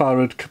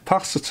 nanofarad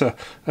capacitor,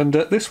 and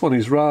this one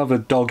is rather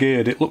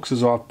dog-eared. It looks as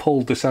though I've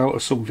pulled this out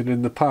of something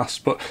in the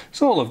past, but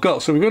it's all I've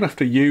got, so we're going to have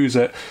to use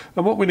it.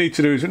 And what we need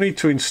to do is we need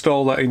to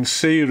install that in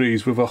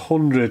series with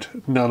 100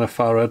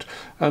 nanofarad,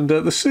 and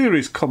the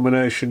series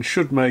combination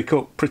should make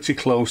up pretty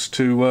close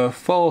to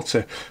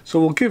 40. So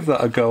we'll give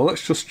that a go.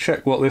 Let's just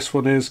check what this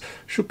one is.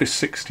 Should be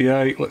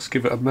 68. Let's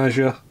give it a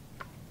measure.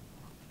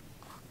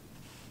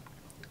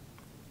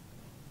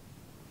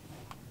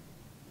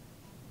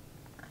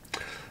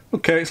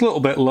 Okay, it's a little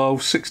bit low,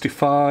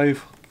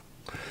 65.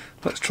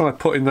 Let's try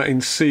putting that in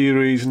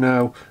series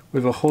now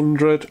with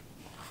 100.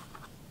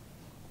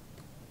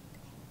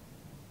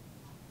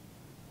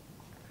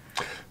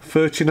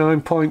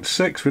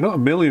 39.6. We're not a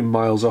million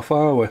miles off,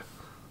 are we?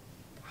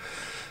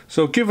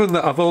 So given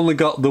that I've only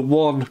got the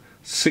one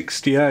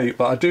 68,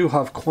 but I do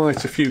have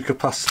quite a few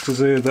capacitors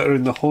here that are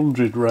in the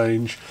 100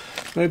 range,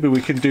 maybe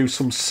we can do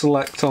some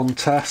select on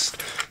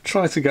test,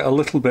 try to get a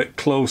little bit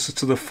closer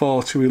to the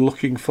 40 we're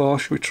looking for.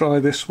 Should we try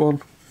this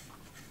one?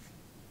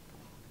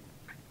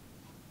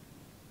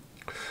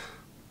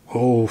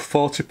 Oh,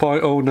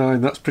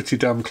 40.09, that's pretty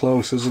damn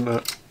close, isn't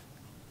it?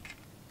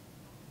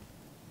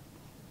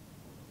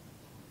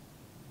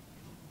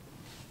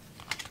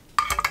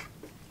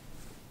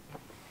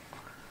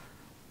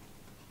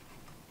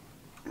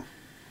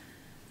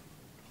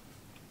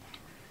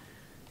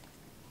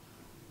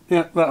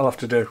 Yeah, that'll have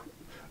to do.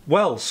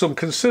 Well, some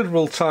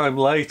considerable time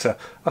later,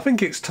 I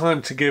think it's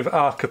time to give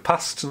our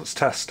capacitance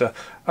tester,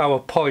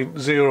 our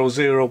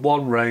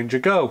 0.001 range, a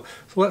go.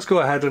 So let's go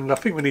ahead, and I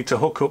think we need to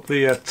hook up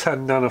the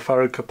 10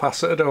 nanofarad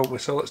capacitor, don't we?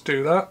 So let's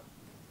do that.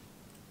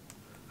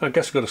 I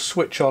guess we've got a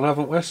switch on,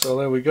 haven't we? So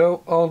there we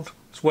go, on.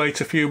 Let's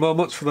wait a few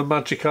moments for the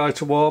magic eye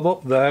to warm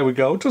up. There we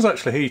go. It does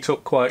actually heat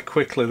up quite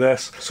quickly,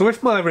 this. So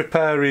if my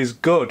repair is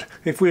good,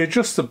 if we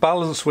adjust the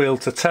balance wheel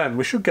to 10,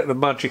 we should get the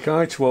magic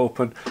eye to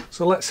open.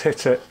 So let's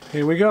hit it.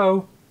 Here we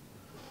go.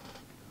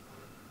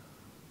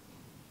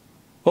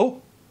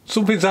 Oh,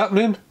 something's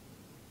happening.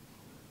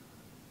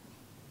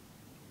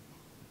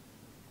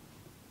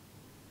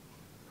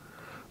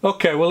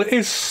 Okay, well it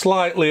is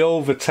slightly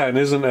over 10,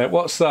 isn't it?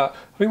 What's that?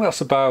 I think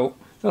that's about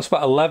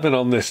 11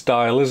 on this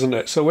dial, isn't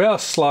it? So we are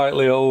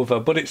slightly over,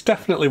 but it's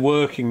definitely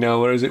working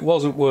now, whereas it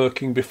wasn't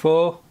working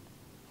before.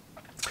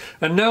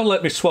 And now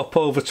let me swap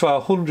over to our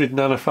 100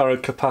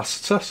 nanofarad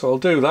capacitor, so I'll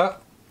do that.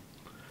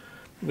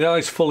 The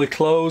eye's fully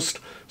closed.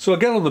 So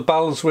again on the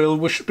balance wheel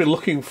we should be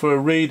looking for a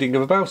reading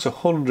of about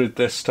 100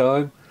 this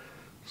time.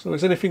 So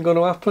is anything going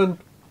to happen?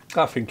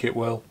 I think it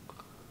will.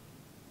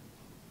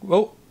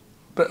 Oh,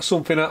 bit of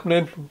something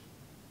happening.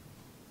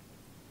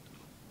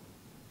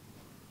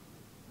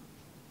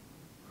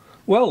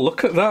 Well,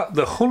 look at that.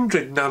 The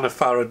 100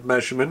 nanofarad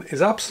measurement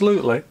is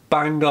absolutely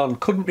bang on.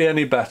 Couldn't be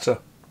any better.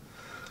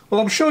 Well,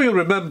 I'm sure you'll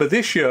remember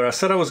this year I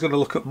said I was going to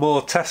look at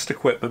more test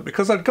equipment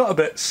because I'd got a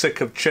bit sick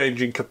of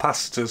changing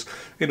capacitors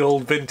in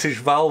old vintage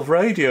valve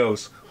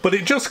radios. But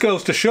it just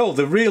goes to show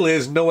there really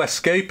is no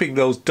escaping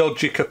those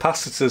dodgy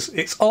capacitors.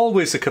 It's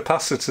always the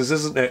capacitors,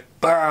 isn't it?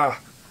 Bah!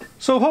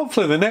 So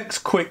hopefully the next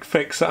quick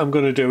fix that I'm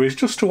going to do is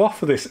just to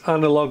offer this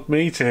analog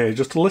meter here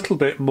just a little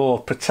bit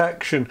more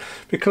protection,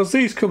 because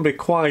these can be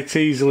quite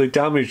easily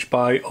damaged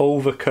by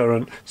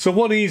overcurrent. So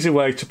one easy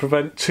way to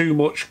prevent too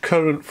much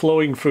current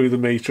flowing through the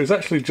meter is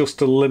actually just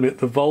to limit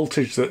the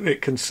voltage that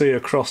it can see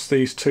across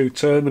these two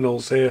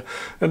terminals here.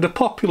 And a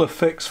popular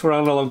fix for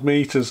analog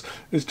meters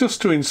is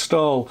just to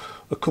install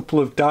a couple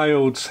of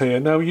diodes here.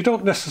 Now you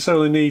don't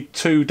necessarily need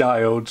two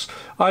diodes.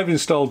 I've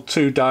installed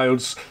two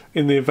diodes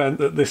in the event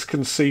that this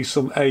can see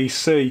some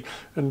AC,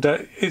 and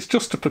it's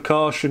just a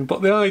precaution,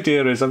 but the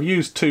idea is I've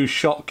used two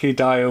Schottky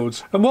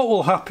diodes, and what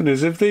will happen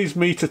is if these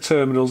meter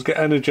terminals get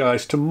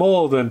energized to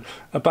more than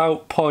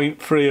about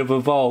 0.3 of a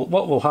volt,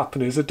 what will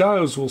happen is the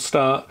diodes will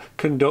start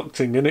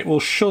conducting and it will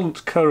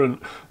shunt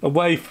current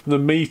away from the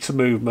meter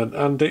movement,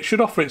 and it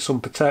should offer it some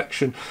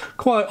protection.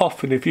 Quite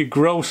often if you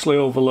grossly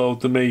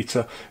overload the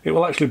meter it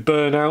will actually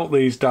burn out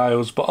these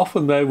diodes, but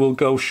often they will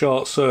go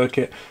short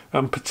circuit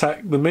and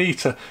protect the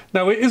meter.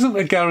 Now it isn't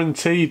a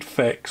guaranteed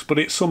fix, but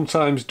it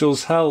sometimes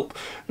does help.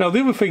 Now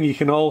the other thing you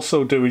can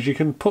also do is you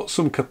can put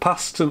some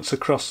capacitance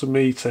across the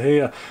meter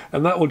here,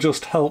 and that will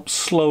just help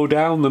slow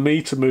down the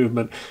meter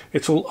movement.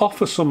 It will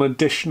offer some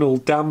additional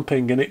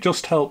damping and it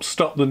just helps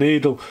stop the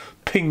needle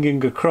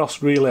pinging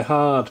across really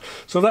hard.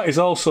 So that is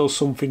also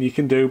something you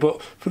can do,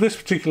 but for this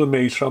particular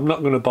meter I'm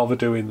not going to bother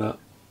doing that.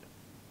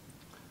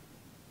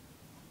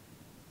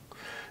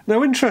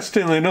 Now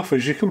interestingly enough,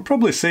 as you can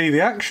probably see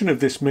the action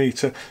of this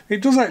meter,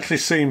 it does actually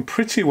seem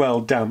pretty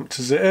well damped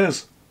as it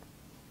is.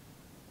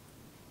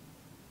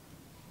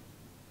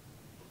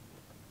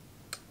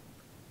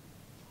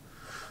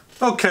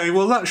 Okay,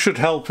 well that should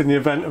help in the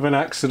event of an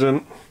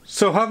accident.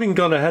 So having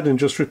gone ahead and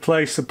just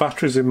replaced the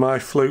batteries in my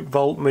Fluke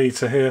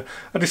voltmeter here,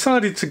 I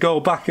decided to go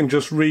back and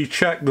just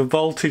recheck the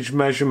voltage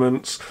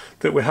measurements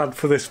that we had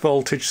for this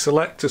voltage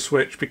selector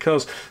switch,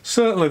 because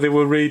certainly they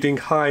were reading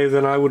higher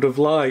than I would have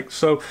liked.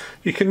 So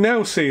you can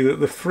now see that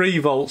the 3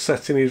 volt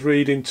setting is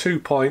reading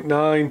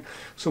 2.9,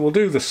 so we'll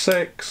do the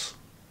 6,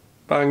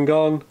 bang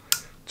on,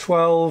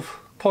 12,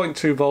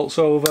 0.2 volts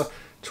over,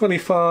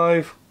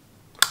 25,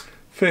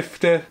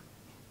 50,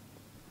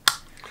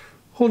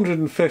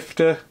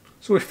 150,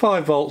 so we're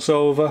 5 volts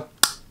over,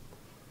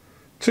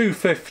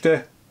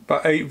 250,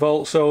 about 8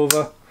 volts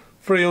over,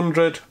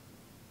 300,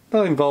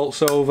 9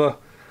 volts over,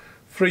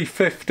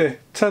 350,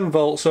 10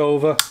 volts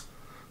over,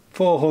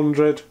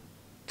 400,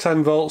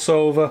 10 volts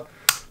over,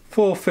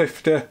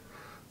 450,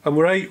 and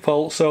we're 8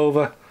 volts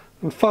over,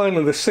 and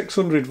finally the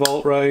 600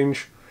 volt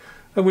range,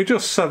 and we're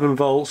just 7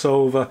 volts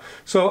over.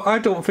 So I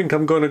don't think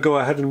I'm going to go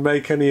ahead and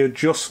make any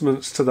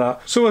adjustments to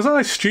that. So as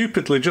I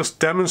stupidly just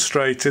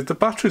demonstrated, the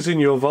batteries in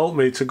your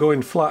voltmeter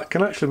going flat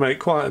can actually make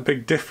quite a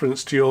big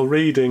difference to your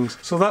readings.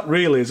 So that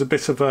really is a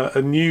bit of a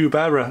noob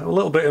error. A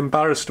little bit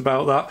embarrassed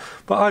about that,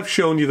 but I've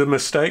shown you the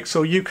mistake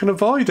so you can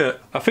avoid it.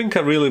 I think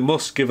I really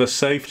must give a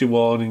safety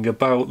warning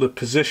about the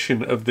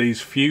position of these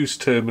fuse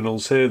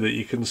terminals here that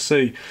you can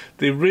see.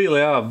 They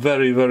really are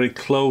very, very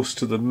close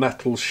to the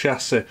metal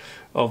chassis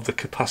of the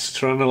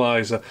capacitor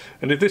analyzer,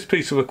 and if this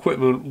piece of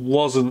equipment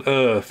wasn't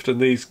earthed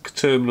and these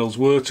terminals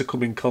were to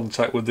come in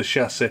contact with the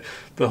chassis,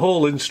 the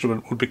whole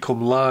instrument would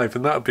become live,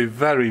 and that would be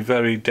very,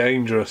 very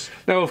dangerous.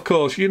 Now of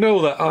course you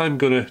know that I'm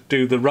going to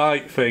do the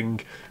right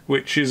thing,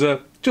 which is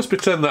just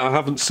pretend that I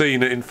haven't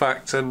seen it in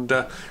fact, and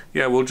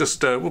yeah, we'll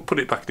put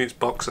it back in its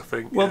box I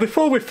think. Well,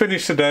 before we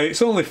finish today,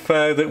 it's only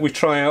fair that we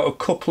try out a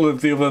couple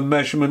of the other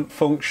measurement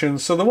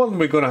functions. So the one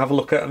we're going to have a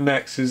look at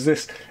next is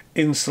this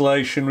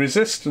insulation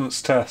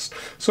resistance test.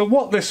 So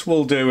what this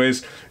will do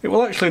is it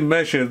will actually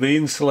measure the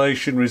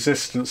insulation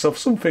resistance of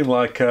something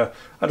like a,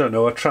 I don't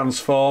know, a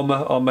transformer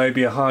or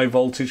maybe a high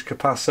voltage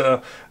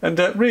capacitor, and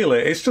really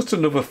it's just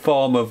another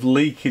form of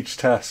leakage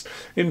test.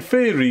 In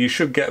theory you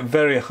should get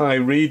very high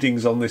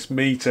readings on this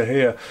meter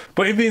here,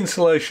 but if the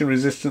insulation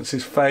resistance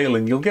is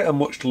failing you'll get a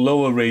much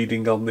lower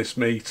reading on this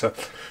meter.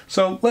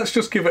 So let's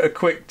just give it a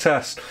quick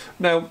test.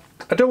 Now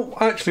I don't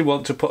actually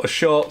want to put a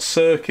short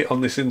circuit on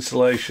this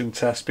insulation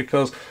test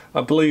because I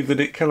believe that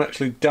it can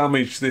actually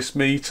damage this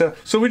meter.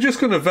 So we're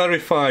just going to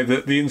verify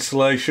that the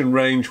insulation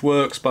range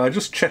works by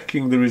just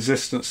checking the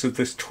resistance of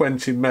this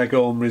 20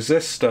 megohm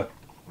resistor.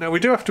 Now we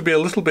do have to be a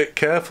little bit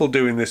careful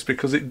doing this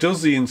because it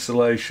does the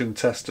insulation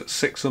test at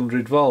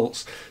 600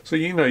 volts. So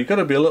you know, you've got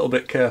to be a little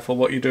bit careful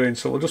what you're doing.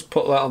 So we'll just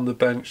put that on the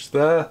bench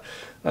there.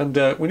 And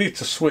we need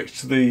to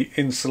switch to the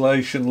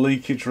insulation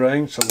leakage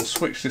range. So we'll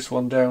switch this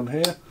one down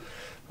here.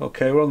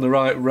 Okay, we're on the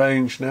right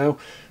range now.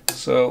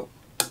 So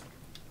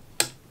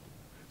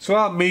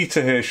our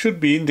meter here should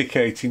be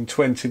indicating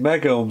 20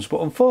 megohms,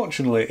 but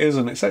unfortunately it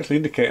isn't. It's actually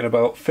indicating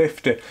about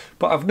 50.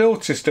 But I've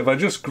noticed if I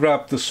just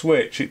grab the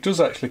switch, it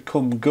does actually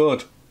come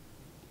good.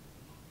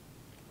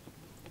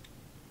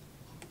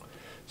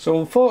 So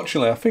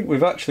unfortunately, I think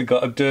we've actually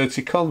got a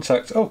dirty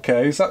contact.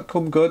 Okay, has that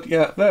come good?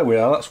 Yeah, there we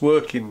are, that's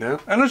working now.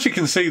 And as you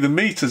can see, the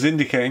meter's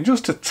indicating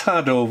just a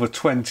tad over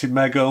 20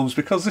 megohms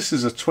because this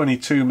is a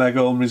 22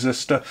 megohm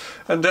resistor.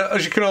 And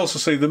as you can also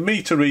see, the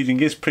meter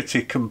reading is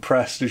pretty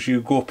compressed as you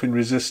go up in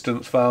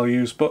resistance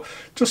values, but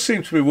it just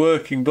seems to be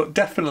working. But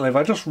definitely, if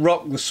I just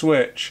rock the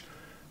switch,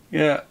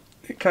 yeah,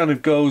 it kind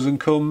of goes and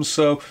comes.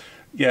 So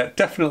yeah,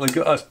 definitely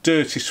got a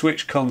dirty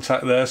switch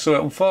contact there.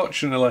 So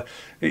unfortunately,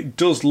 it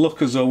does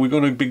look as though we're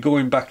going to be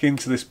going back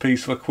into this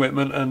piece of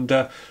equipment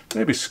and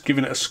maybe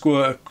giving it a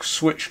squirt of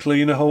switch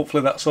cleaner.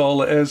 Hopefully that's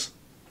all it is.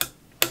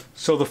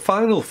 So the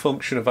final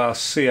function of our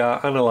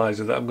CR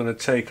analyzer that I'm going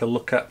to take a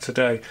look at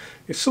today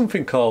is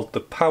something called the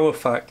power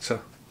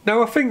factor.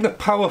 Now I think the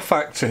power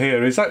factor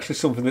here is actually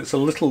something that's a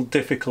little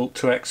difficult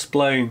to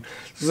explain.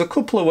 There's a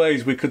couple of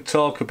ways we could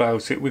talk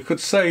about it. We could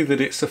say that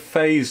it's a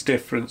phase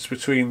difference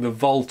between the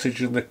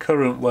voltage and the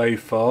current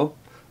waveform.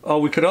 Or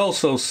we could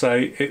also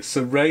say it's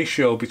a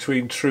ratio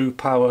between true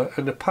power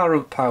and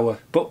apparent power.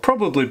 But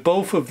probably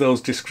both of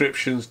those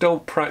descriptions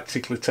don't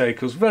practically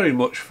take us very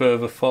much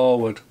further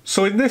forward.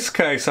 So in this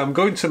case I'm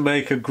going to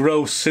make a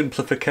gross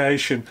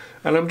simplification,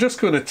 and I'm just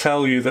going to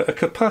tell you that a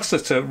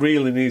capacitor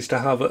really needs to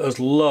have as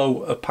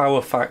low a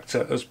power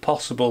factor as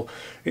possible.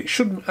 It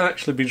shouldn't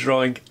actually be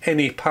drawing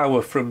any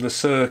power from the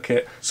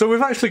circuit. So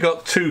we've actually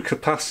got two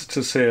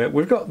capacitors here.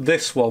 We've got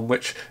this one,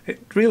 which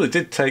it really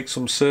did take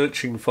some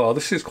searching for.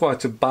 This is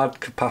quite a bad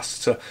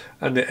capacitor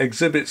and it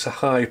exhibits a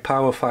high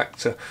power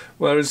factor,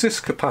 whereas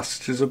this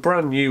capacitor is a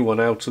brand new one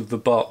out of the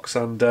box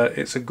and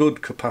it's a good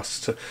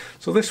capacitor.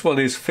 So this one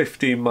is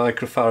 15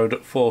 microfarad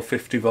at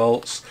 450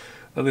 volts.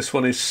 And this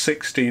one is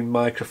 16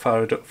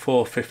 microfarad at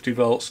 450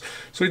 volts.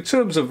 So in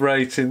terms of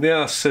rating they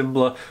are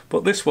similar,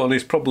 but this one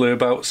is probably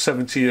about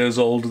 70 years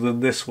older than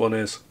this one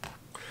is.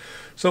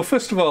 So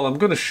first of all I'm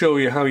going to show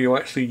you how you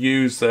actually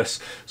use this.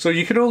 So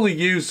you can only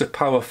use the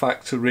power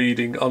factor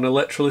reading on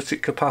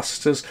electrolytic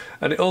capacitors,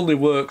 and it only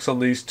works on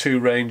these two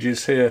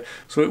ranges here.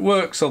 So it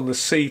works on the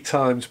C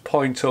times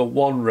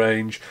 0.01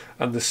 range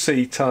and the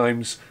C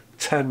times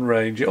 10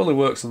 range. It only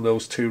works on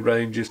those two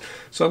ranges.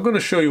 So I'm going to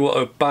show you what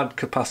a bad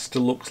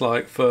capacitor looks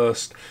like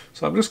first.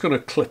 So I'm just going to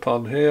clip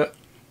on here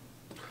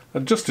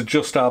and just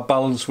adjust our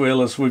balance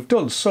wheel as we've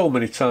done so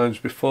many times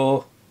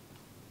before.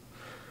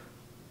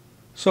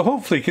 So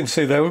hopefully you can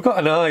see there we've got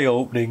an eye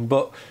opening,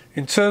 but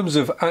in terms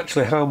of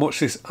actually how much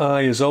this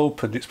eye is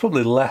opened, it's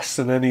probably less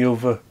than any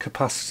other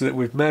capacitor that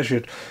we've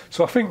measured.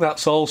 So I think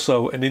that's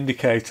also an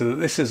indicator that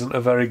this isn't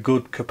a very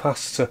good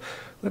capacitor.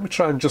 Let me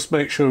try and just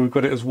make sure we've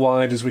got it as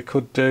wide as we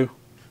could do.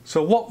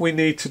 So what we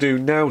need to do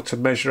now to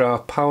measure our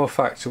power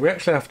factor, we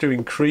actually have to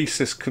increase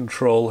this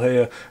control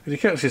here, and you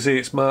can actually see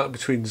it's marked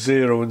between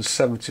 0 and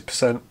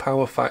 70%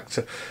 power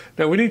factor.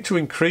 Now we need to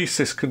increase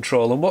this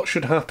control, and what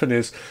should happen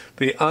is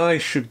the eye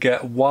should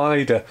get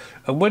wider,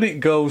 and when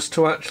it goes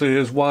to actually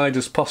as wide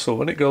as possible,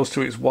 when it goes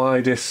to its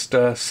widest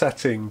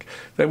setting,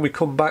 then we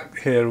come back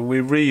here and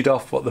we read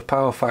off what the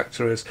power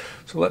factor is.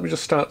 So let me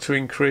just start to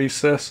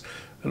increase this,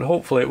 and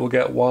hopefully it will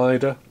get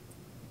wider.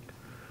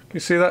 You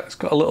see that? It's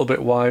got a little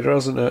bit wider,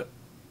 hasn't it?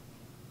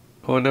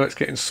 Oh, now it's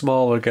getting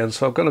smaller again,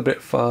 so I've gone a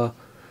bit far.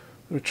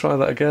 Let me try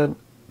that again.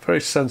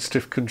 Very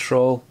sensitive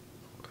control.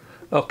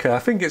 Okay, I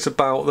think it's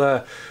about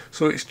there.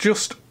 So it's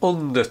just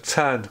under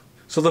 10.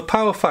 So the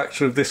power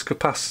factor of this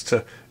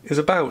capacitor is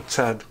about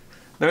 10.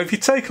 Now if you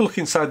take a look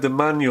inside the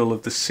manual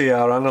of the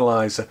CR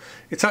analyzer,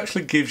 it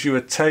actually gives you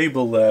a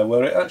table there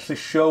where it actually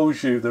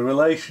shows you the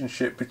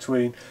relationship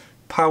between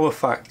power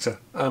factor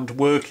and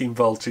working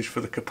voltage for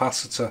the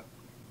capacitor.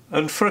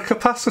 And for a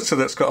capacitor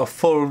that's got a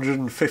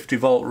 450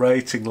 volt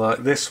rating like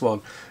this one,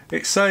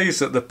 it says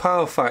that the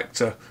power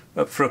factor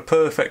for a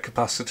perfect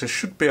capacitor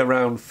should be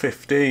around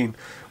 15.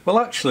 Well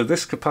actually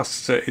this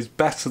capacitor is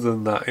better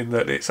than that in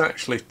that it's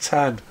actually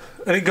 10.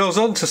 And it goes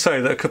on to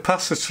say that a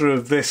capacitor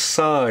of this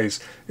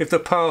size, if the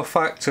power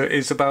factor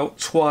is about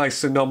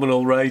twice the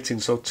nominal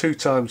rating, so 2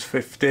 times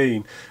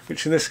 15,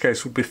 which in this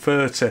case would be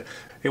 30,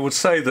 it would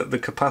say that the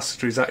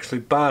capacitor is actually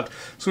bad.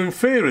 So in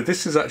theory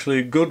this is actually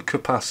a good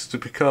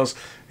capacitor because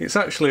it's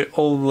actually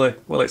only,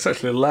 well it's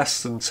actually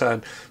less than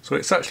 10, so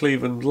it's actually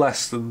even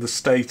less than the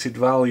stated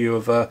value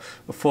of a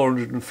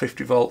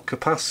 450 volt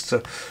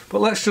capacitor.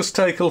 But let's just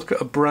take a look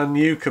at a brand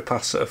new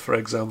capacitor for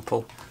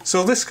example.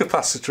 So this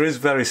capacitor is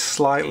very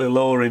slightly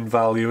lower in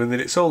value in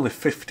that it's only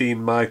 15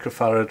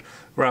 microfarad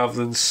rather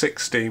than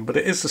 16, but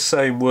it is the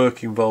same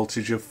working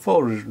voltage of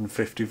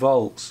 450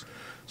 volts.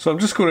 So I'm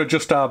just going to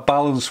adjust our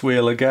balance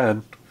wheel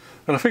again,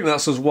 and I think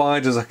that's as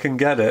wide as I can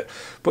get it.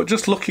 But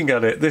just looking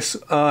at it, this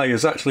eye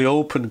is actually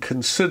opened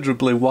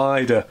considerably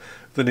wider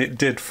than it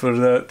did for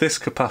this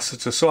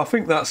capacitor, so I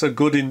think that's a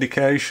good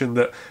indication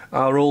that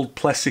our old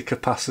Plessey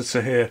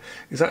capacitor here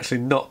is actually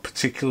not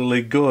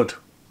particularly good.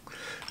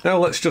 Now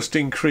let's just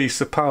increase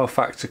the power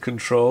factor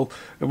control,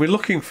 and we're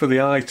looking for the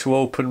eye to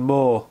open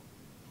more.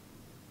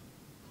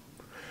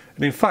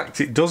 And in fact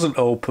it doesn't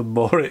open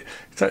more, it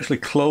actually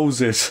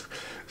closes.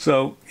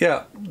 So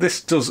yeah,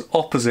 this does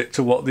opposite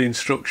to what the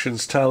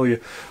instructions tell you.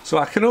 So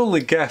I can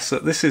only guess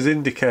that this is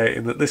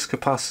indicating that this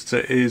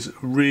capacitor is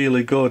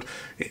really good.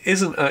 It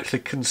isn't actually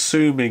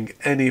consuming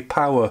any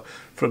power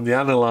from the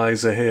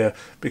analyzer here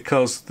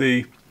because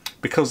the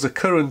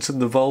current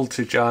and the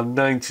voltage are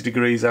 90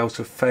 degrees out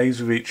of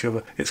phase with each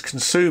other. It's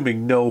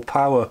consuming no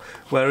power,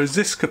 whereas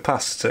this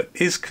capacitor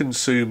is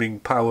consuming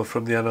power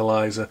from the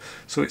analyzer,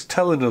 so it's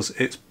telling us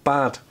it's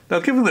bad. Now,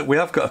 given that we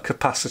have got a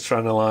capacitor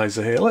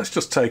analyzer here, let's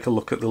just take a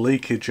look at the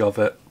leakage of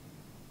it.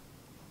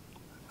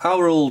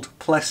 Our old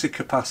Plessey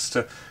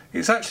capacitor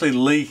is actually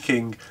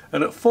leaking,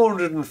 and at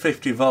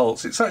 450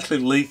 volts it's actually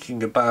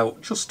leaking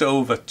about just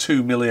over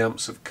 2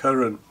 milliamps of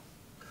current.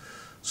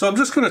 So I'm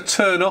just going to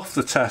turn off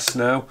the test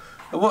now,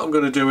 and what I'm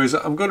going to do is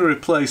I'm going to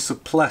replace the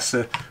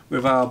Plessey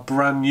with our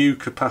brand new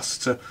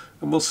capacitor,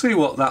 and we'll see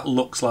what that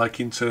looks like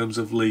in terms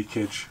of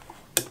leakage.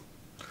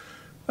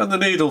 And the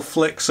needle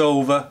flicks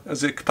over as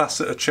the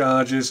capacitor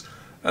charges,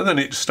 and then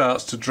it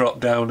starts to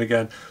drop down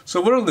again.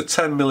 So we're on the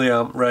 10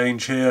 milliamp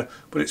range here,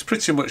 but it's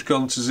pretty much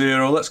gone to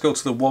zero. Let's go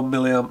to the 1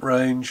 milliamp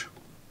range.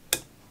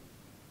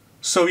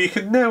 So you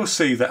can now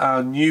see that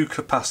our new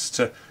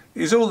capacitor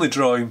is only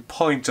drawing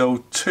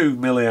 0.02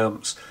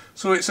 milliamps,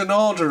 so it's an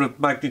order of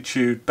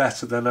magnitude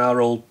better than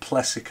our old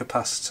Plessey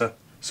capacitor.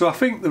 So I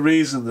think the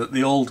reason that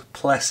the old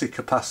Plessey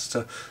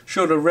capacitor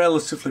showed a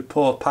relatively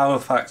poor power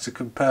factor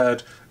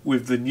compared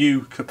with the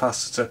new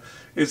capacitor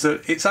is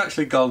that it's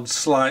actually gone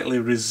slightly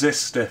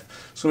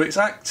resistive, so it's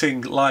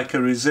acting like a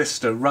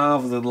resistor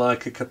rather than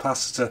like a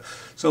capacitor.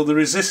 So the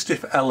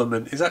resistive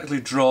element is actually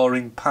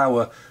drawing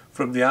power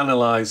from the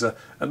analyzer,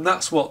 and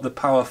that's what the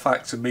power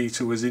factor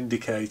meter was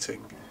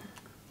indicating.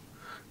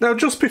 Now,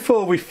 just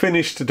before we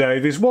finish today,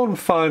 there's one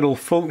final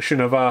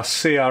function of our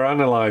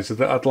CR-Analyzer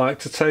that I'd like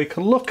to take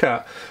a look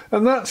at,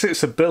 and that's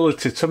its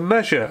ability to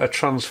measure a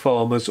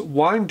transformer's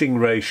winding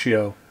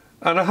ratio.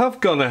 And I have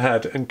gone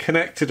ahead and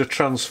connected a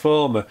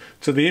transformer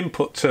to the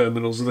input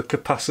terminals of the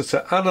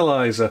capacitor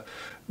analyzer.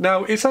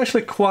 Now, it's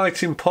actually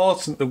quite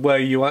important the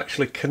way you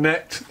actually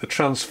connect the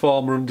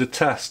transformer under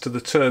test to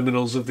the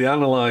terminals of the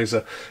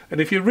analyzer,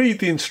 and if you read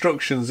the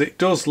instructions it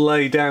does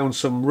lay down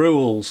some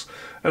rules,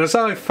 and as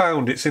I've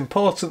found it's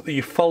important that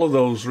you follow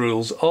those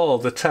rules or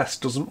the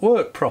test doesn't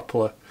work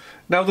properly.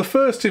 Now, the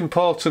first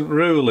important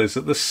rule is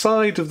that the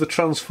side of the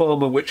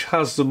transformer which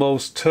has the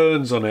most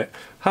turns on it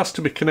has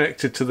to be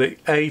connected to the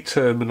A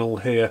terminal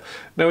here.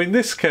 Now, in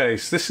this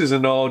case, this is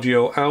an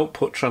audio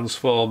output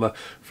transformer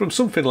from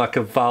something like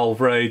a valve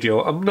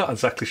radio. I'm not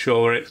exactly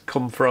sure where it's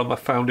come from. I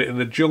found it in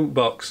the junk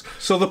box.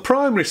 So the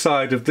primary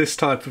side of this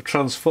type of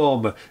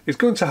transformer is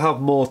going to have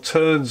more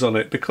turns on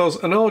it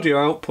because an audio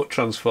output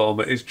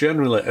transformer is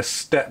generally a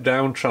step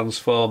down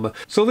transformer.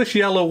 So this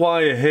yellow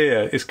wire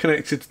here is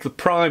connected to the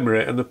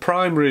primary, and the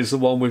primary is the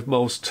one with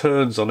most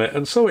turns on it,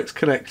 and so it's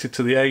connected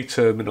to the A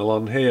terminal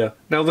on here.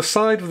 Now, the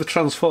side of the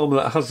transformer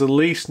that has the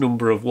least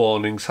number of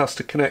warnings has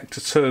to connect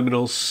to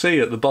terminal C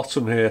at the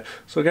bottom here.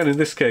 So again, in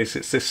this case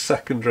it's this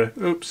secondary.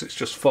 Oops, it's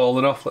just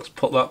fallen off. Let's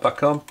put that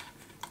back on.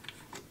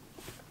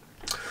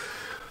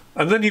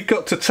 And then you've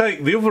got to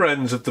take the other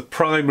ends of the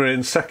primary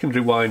and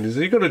secondary windings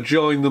and you've got to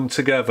join them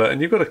together,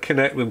 and you've got to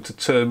connect them to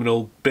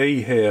terminal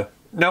B here.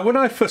 Now, when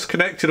I first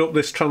connected up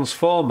this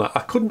transformer, I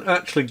couldn't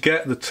actually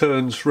get the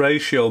turns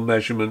ratio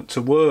measurement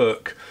to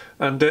work,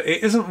 and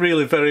it isn't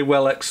really very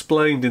well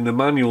explained in the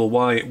manual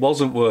why it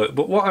wasn't work,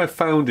 but what I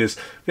found is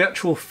the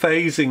actual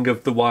phasing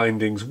of the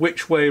windings,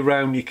 which way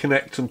round you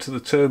connect them to the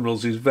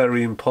terminals, is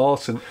very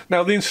important.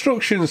 Now, the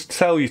instructions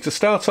tell you to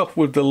start off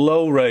with the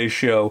low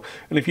ratio,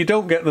 and if you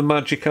don't get the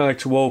magic eye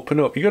to open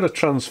up, you've got to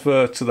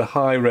transfer to the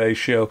high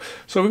ratio.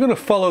 So we're going to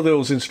follow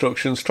those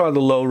instructions, try the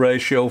low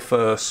ratio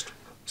first.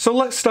 So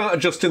let's start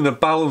adjusting the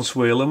balance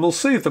wheel and we'll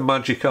see if the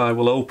magic eye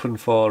will open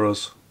for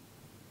us.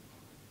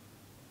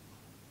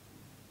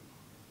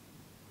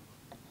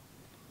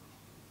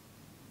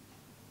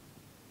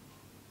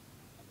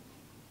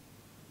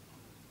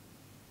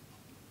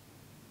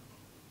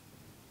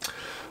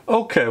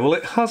 Okay, well,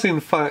 it has in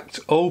fact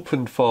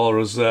opened for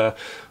us there,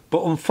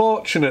 but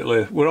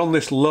unfortunately we're on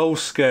this low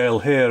scale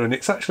here and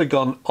it's actually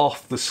gone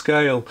off the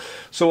scale.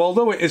 So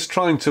although it is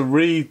trying to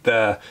read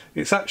there,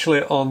 it's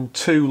actually on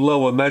too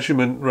low a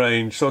measurement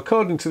range. So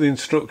according to the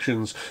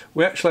instructions,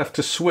 we actually have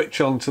to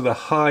switch on to the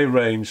high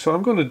range. So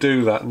I'm going to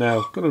do that now.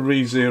 I'm going to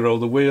re-zero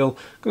the wheel.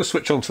 I'm going to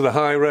switch on to the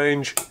high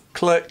range,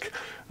 click,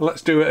 and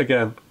let's do it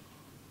again.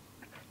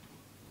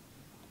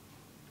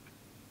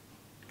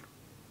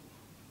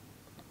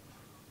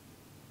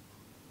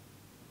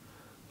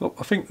 Oh,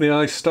 I think the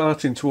eye's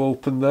starting to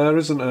open there,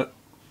 isn't it?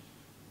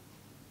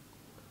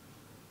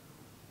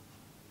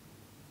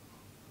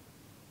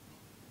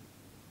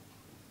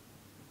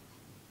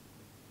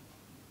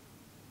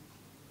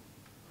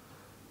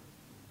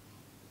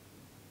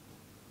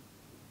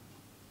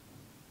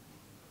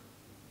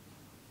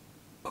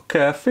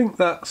 Okay, I think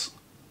that's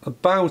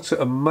about at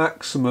a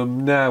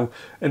maximum now,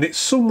 and it's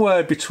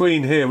somewhere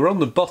between here. We're on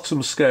the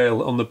bottom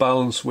scale on the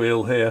balance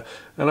wheel here,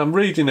 and I'm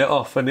reading it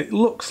off, and it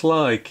looks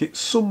like it's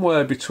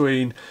somewhere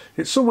between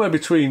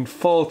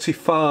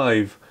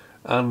 45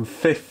 and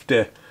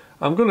 50.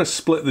 I'm going to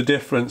split the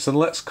difference and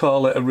let's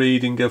call it a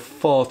reading of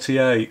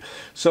 48.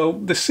 So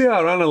the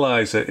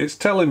CR-Analyzer, it's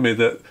telling me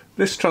that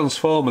this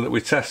transformer that we're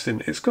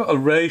testing, it's got a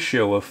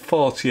ratio of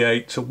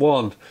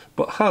 48:1,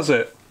 but has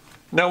it?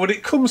 Now when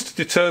it comes to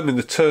determining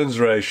the turns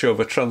ratio of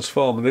a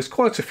transformer, there's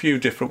quite a few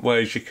different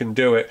ways you can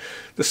do it.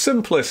 The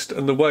simplest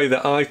and the way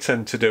that I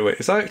tend to do it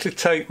is I actually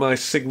take my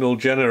signal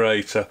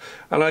generator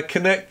and I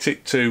connect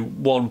it to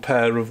one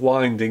pair of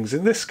windings.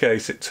 In this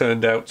case it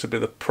turned out to be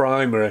the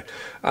primary,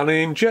 and I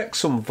inject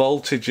some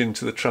voltage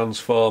into the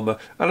transformer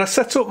and I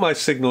set up my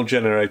signal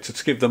generator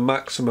to give the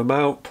maximum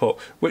output,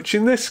 which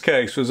in this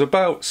case was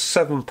about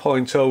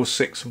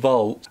 7.06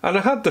 volts, and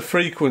I had the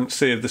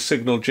frequency of the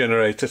signal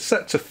generator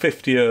set to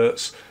 50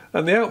 Hz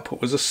and the output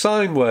was a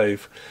sine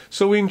wave.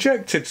 So we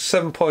injected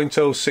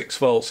 7.06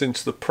 volts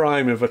into the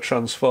primary of a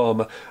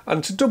transformer,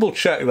 and to double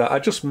check that I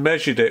just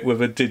measured it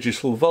with a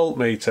digital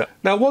voltmeter.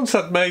 Now once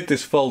I'd made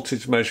this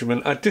voltage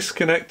measurement, I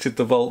disconnected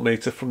the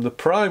voltmeter from the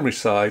primary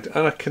side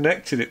and I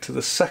connected it to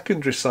the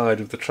secondary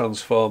side of the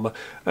transformer,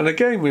 and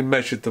again we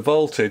measured the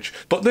voltage,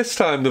 but this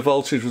time the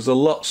voltage was a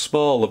lot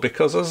smaller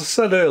because, as I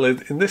said earlier,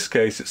 in this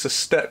case it's a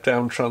step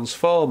down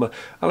transformer,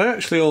 and I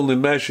actually only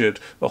measured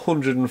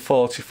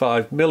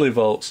 145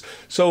 millivolts.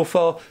 So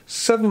for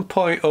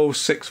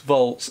 7.06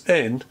 volts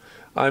in,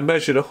 I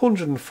measured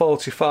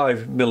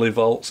 145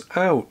 millivolts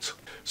out.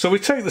 So we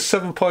take the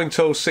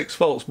 7.06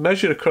 volts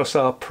measured across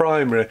our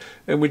primary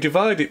and we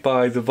divide it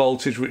by the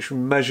voltage which we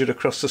measured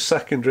across the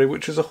secondary,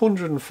 which is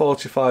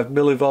 145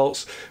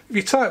 millivolts. If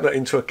you type that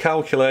into a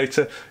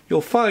calculator,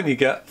 you'll find you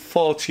get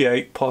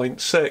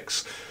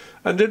 48.6.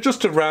 And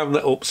just to round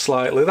that up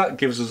slightly, that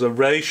gives us a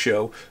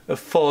ratio of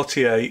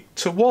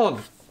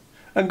 48:1.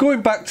 And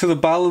going back to the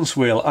balance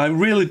wheel, I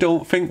really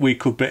don't think we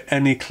could be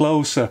any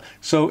closer.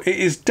 So it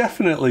is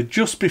definitely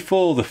just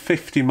before the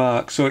 50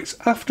 mark. So it's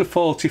after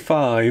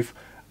 45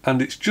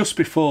 and it's just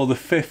before the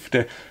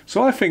 50.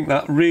 So I think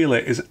that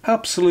really is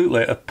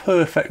absolutely a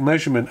perfect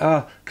measurement.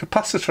 Our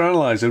capacitor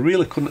analyzer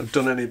really couldn't have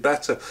done any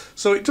better.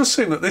 So it does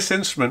seem that this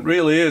instrument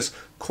really is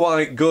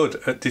quite good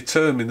at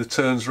determining the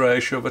turns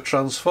ratio of a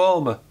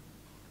transformer.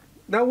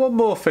 Now one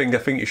more thing I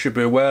think you should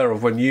be aware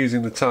of when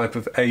using the type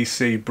of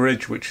AC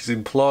bridge which is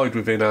employed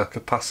within our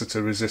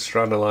capacitor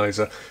resistor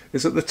analyzer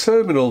is that the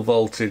terminal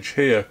voltage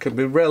here can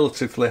be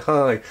relatively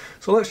high.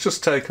 So let's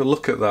just take a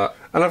look at that.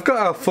 And I've got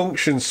our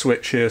function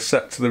switch here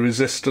set to the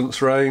resistance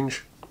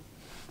range.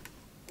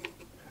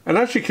 And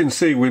as you can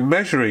see, we're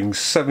measuring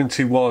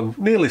 71,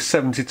 nearly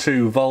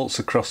 72 volts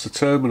across the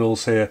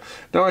terminals here.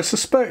 Now I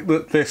suspect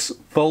that this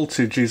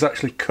voltage is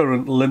actually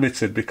current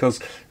limited because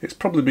it's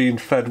probably being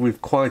fed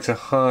with quite a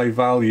high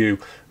value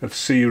of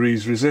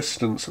series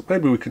resistance.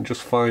 Maybe we can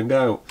just find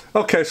out.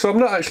 Okay, so I'm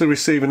not actually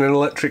receiving an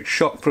electric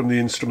shock from the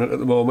instrument at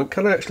the moment.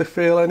 Can I actually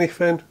feel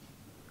anything?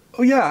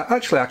 Oh yeah,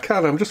 actually I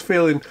can. I'm just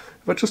feeling,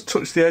 if I just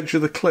touch the edge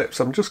of the clips,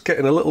 I'm just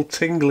getting a little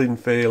tingling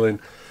feeling.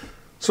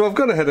 So I've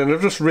gone ahead and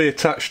I've just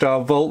reattached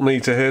our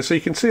voltmeter here, so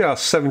you can see our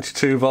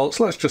 72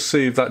 volts. Let's just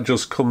see if that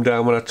does come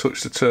down when I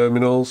touch the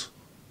terminals.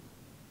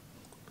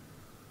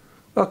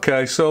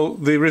 Okay, so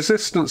the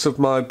resistance of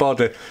my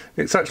body,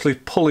 it's actually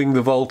pulling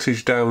the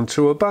voltage down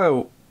to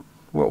about,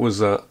 what was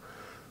that?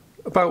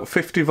 About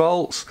 50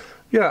 volts.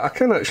 Yeah, I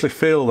can actually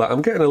feel that.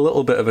 I'm getting a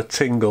little bit of a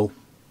tingle.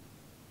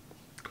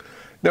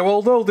 Now,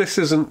 although this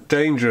isn't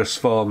dangerous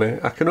for me,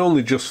 I can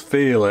only just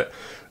feel it.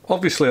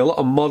 Obviously a lot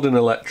of modern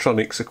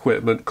electronics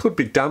equipment could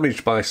be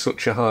damaged by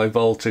such a high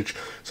voltage,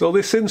 so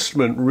this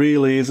instrument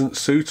really isn't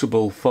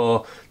suitable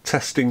for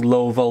testing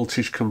low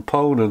voltage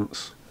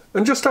components.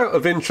 And just out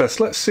of interest,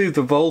 let's see if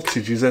the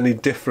voltage is any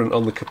different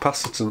on the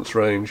capacitance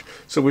range.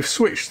 So we've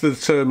switched the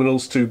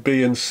terminals to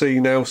B and C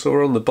now, so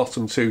we're on the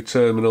bottom two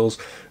terminals,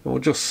 and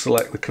we'll just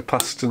select the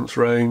capacitance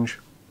range.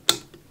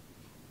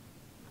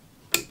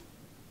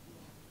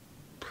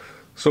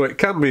 So it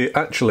can be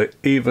actually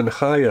even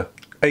higher,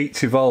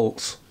 80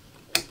 volts.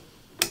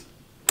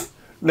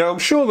 Now I'm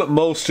sure that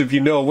most of you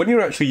know when you're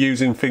actually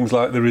using things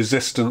like the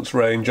resistance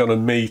range on a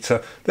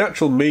meter, the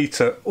actual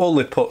meter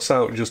only puts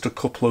out just a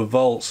couple of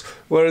volts,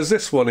 whereas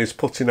this one is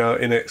putting out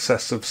in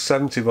excess of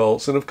 70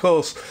 volts, and of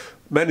course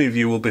many of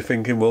you will be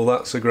thinking, well,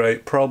 that's a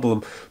great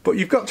problem, but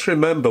you've got to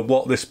remember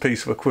what this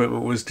piece of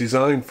equipment was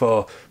designed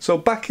for. So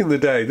back in the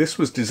day, this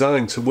was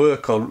designed to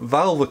work on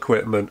valve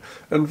equipment,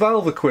 and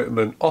valve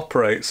equipment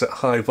operates at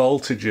high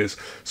voltages,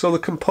 so the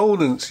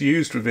components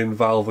used within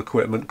valve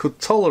equipment could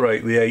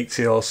tolerate the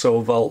 80 or so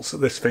volts that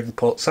this thing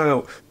puts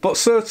out. But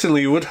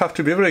certainly you would have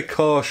to be very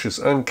cautious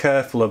and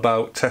careful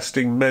about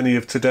testing many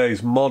of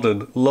today's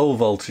modern low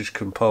voltage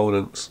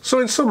components. So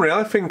in summary,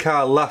 I think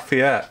our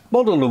Lafayette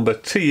model number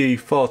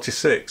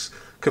TE-46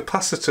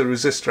 capacitor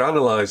resistor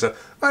analyzer,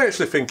 I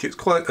actually think it's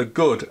quite a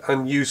good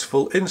and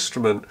useful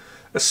instrument.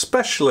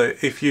 especially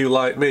if you,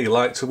 like me,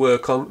 like to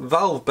work on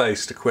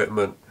valve-based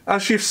equipment.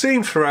 As you've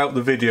seen throughout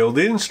the video,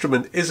 the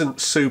instrument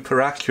isn't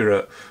super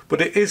accurate, but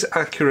it is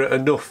accurate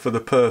enough for the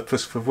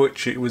purpose for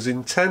which it was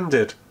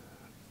intended.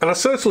 And I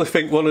certainly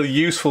think one of the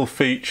useful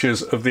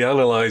features of the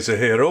analyzer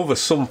here over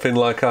something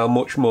like our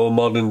much more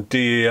modern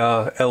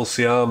DER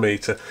LCR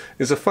meter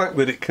is the fact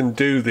that it can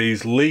do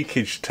these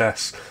leakage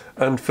tests,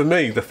 and for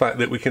me the fact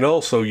that we can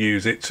also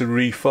use it to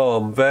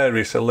reform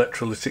various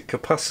electrolytic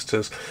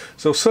capacitors.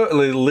 So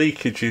certainly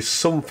leakage is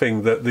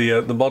something that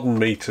the modern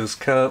meters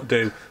can't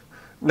do.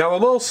 Now,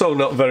 I'm also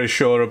not very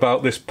sure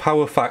about this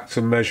power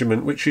factor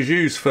measurement, which is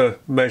used for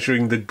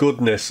measuring the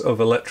goodness of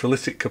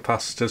electrolytic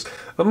capacitors.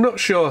 I'm not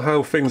sure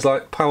how things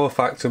like power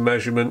factor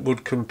measurement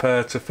would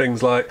compare to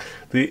things like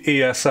the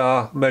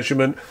ESR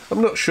measurement.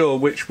 I'm not sure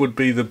which would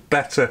be the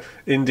better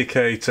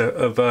indicator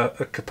of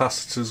a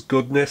capacitor's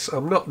goodness.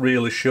 I'm not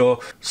really sure.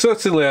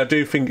 Certainly I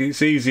do think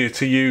it's easier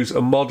to use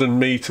a modern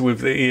meter with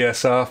the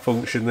ESR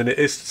function than it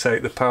is to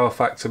take the power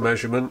factor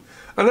measurement.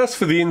 And as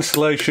for the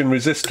insulation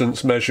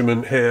resistance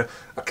measurement here,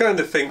 I kind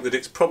of think that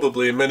it's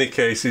probably in many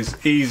cases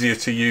easier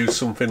to use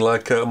something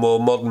like a more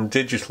modern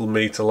digital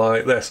meter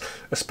like this,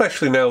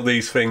 especially now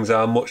these things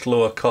are much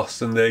lower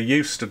cost than they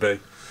used to be.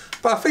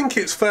 But I think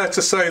it's fair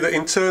to say that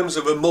in terms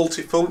of a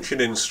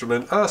multifunction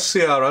instrument, our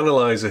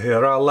CR-Analyzer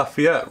here, our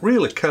Lafayette,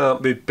 really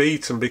can't be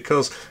beaten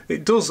because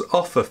it does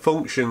offer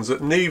functions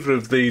that neither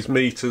of these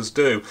meters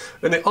do,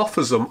 and it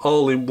offers them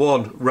all in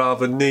one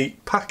rather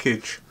neat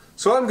package.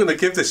 So I'm going to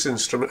give this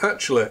instrument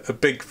actually a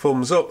big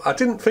thumbs up. I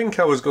didn't think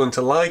I was going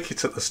to like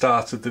it at the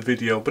start of the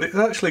video, but it's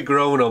actually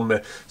grown on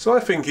me. So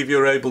I think if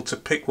you're able to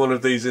pick one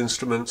of these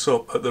instruments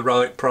up at the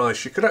right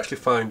price, you could actually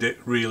find it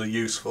really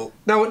useful.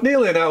 Now, at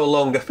nearly an hour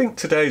long, I think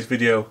today's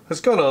video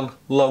has gone on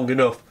long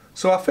enough.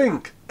 So I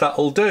think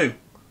that'll do.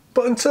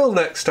 But until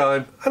next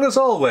time, and as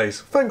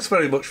always, thanks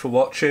very much for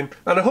watching,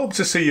 and I hope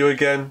to see you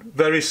again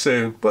very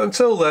soon. But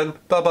until then,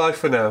 bye bye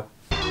for now.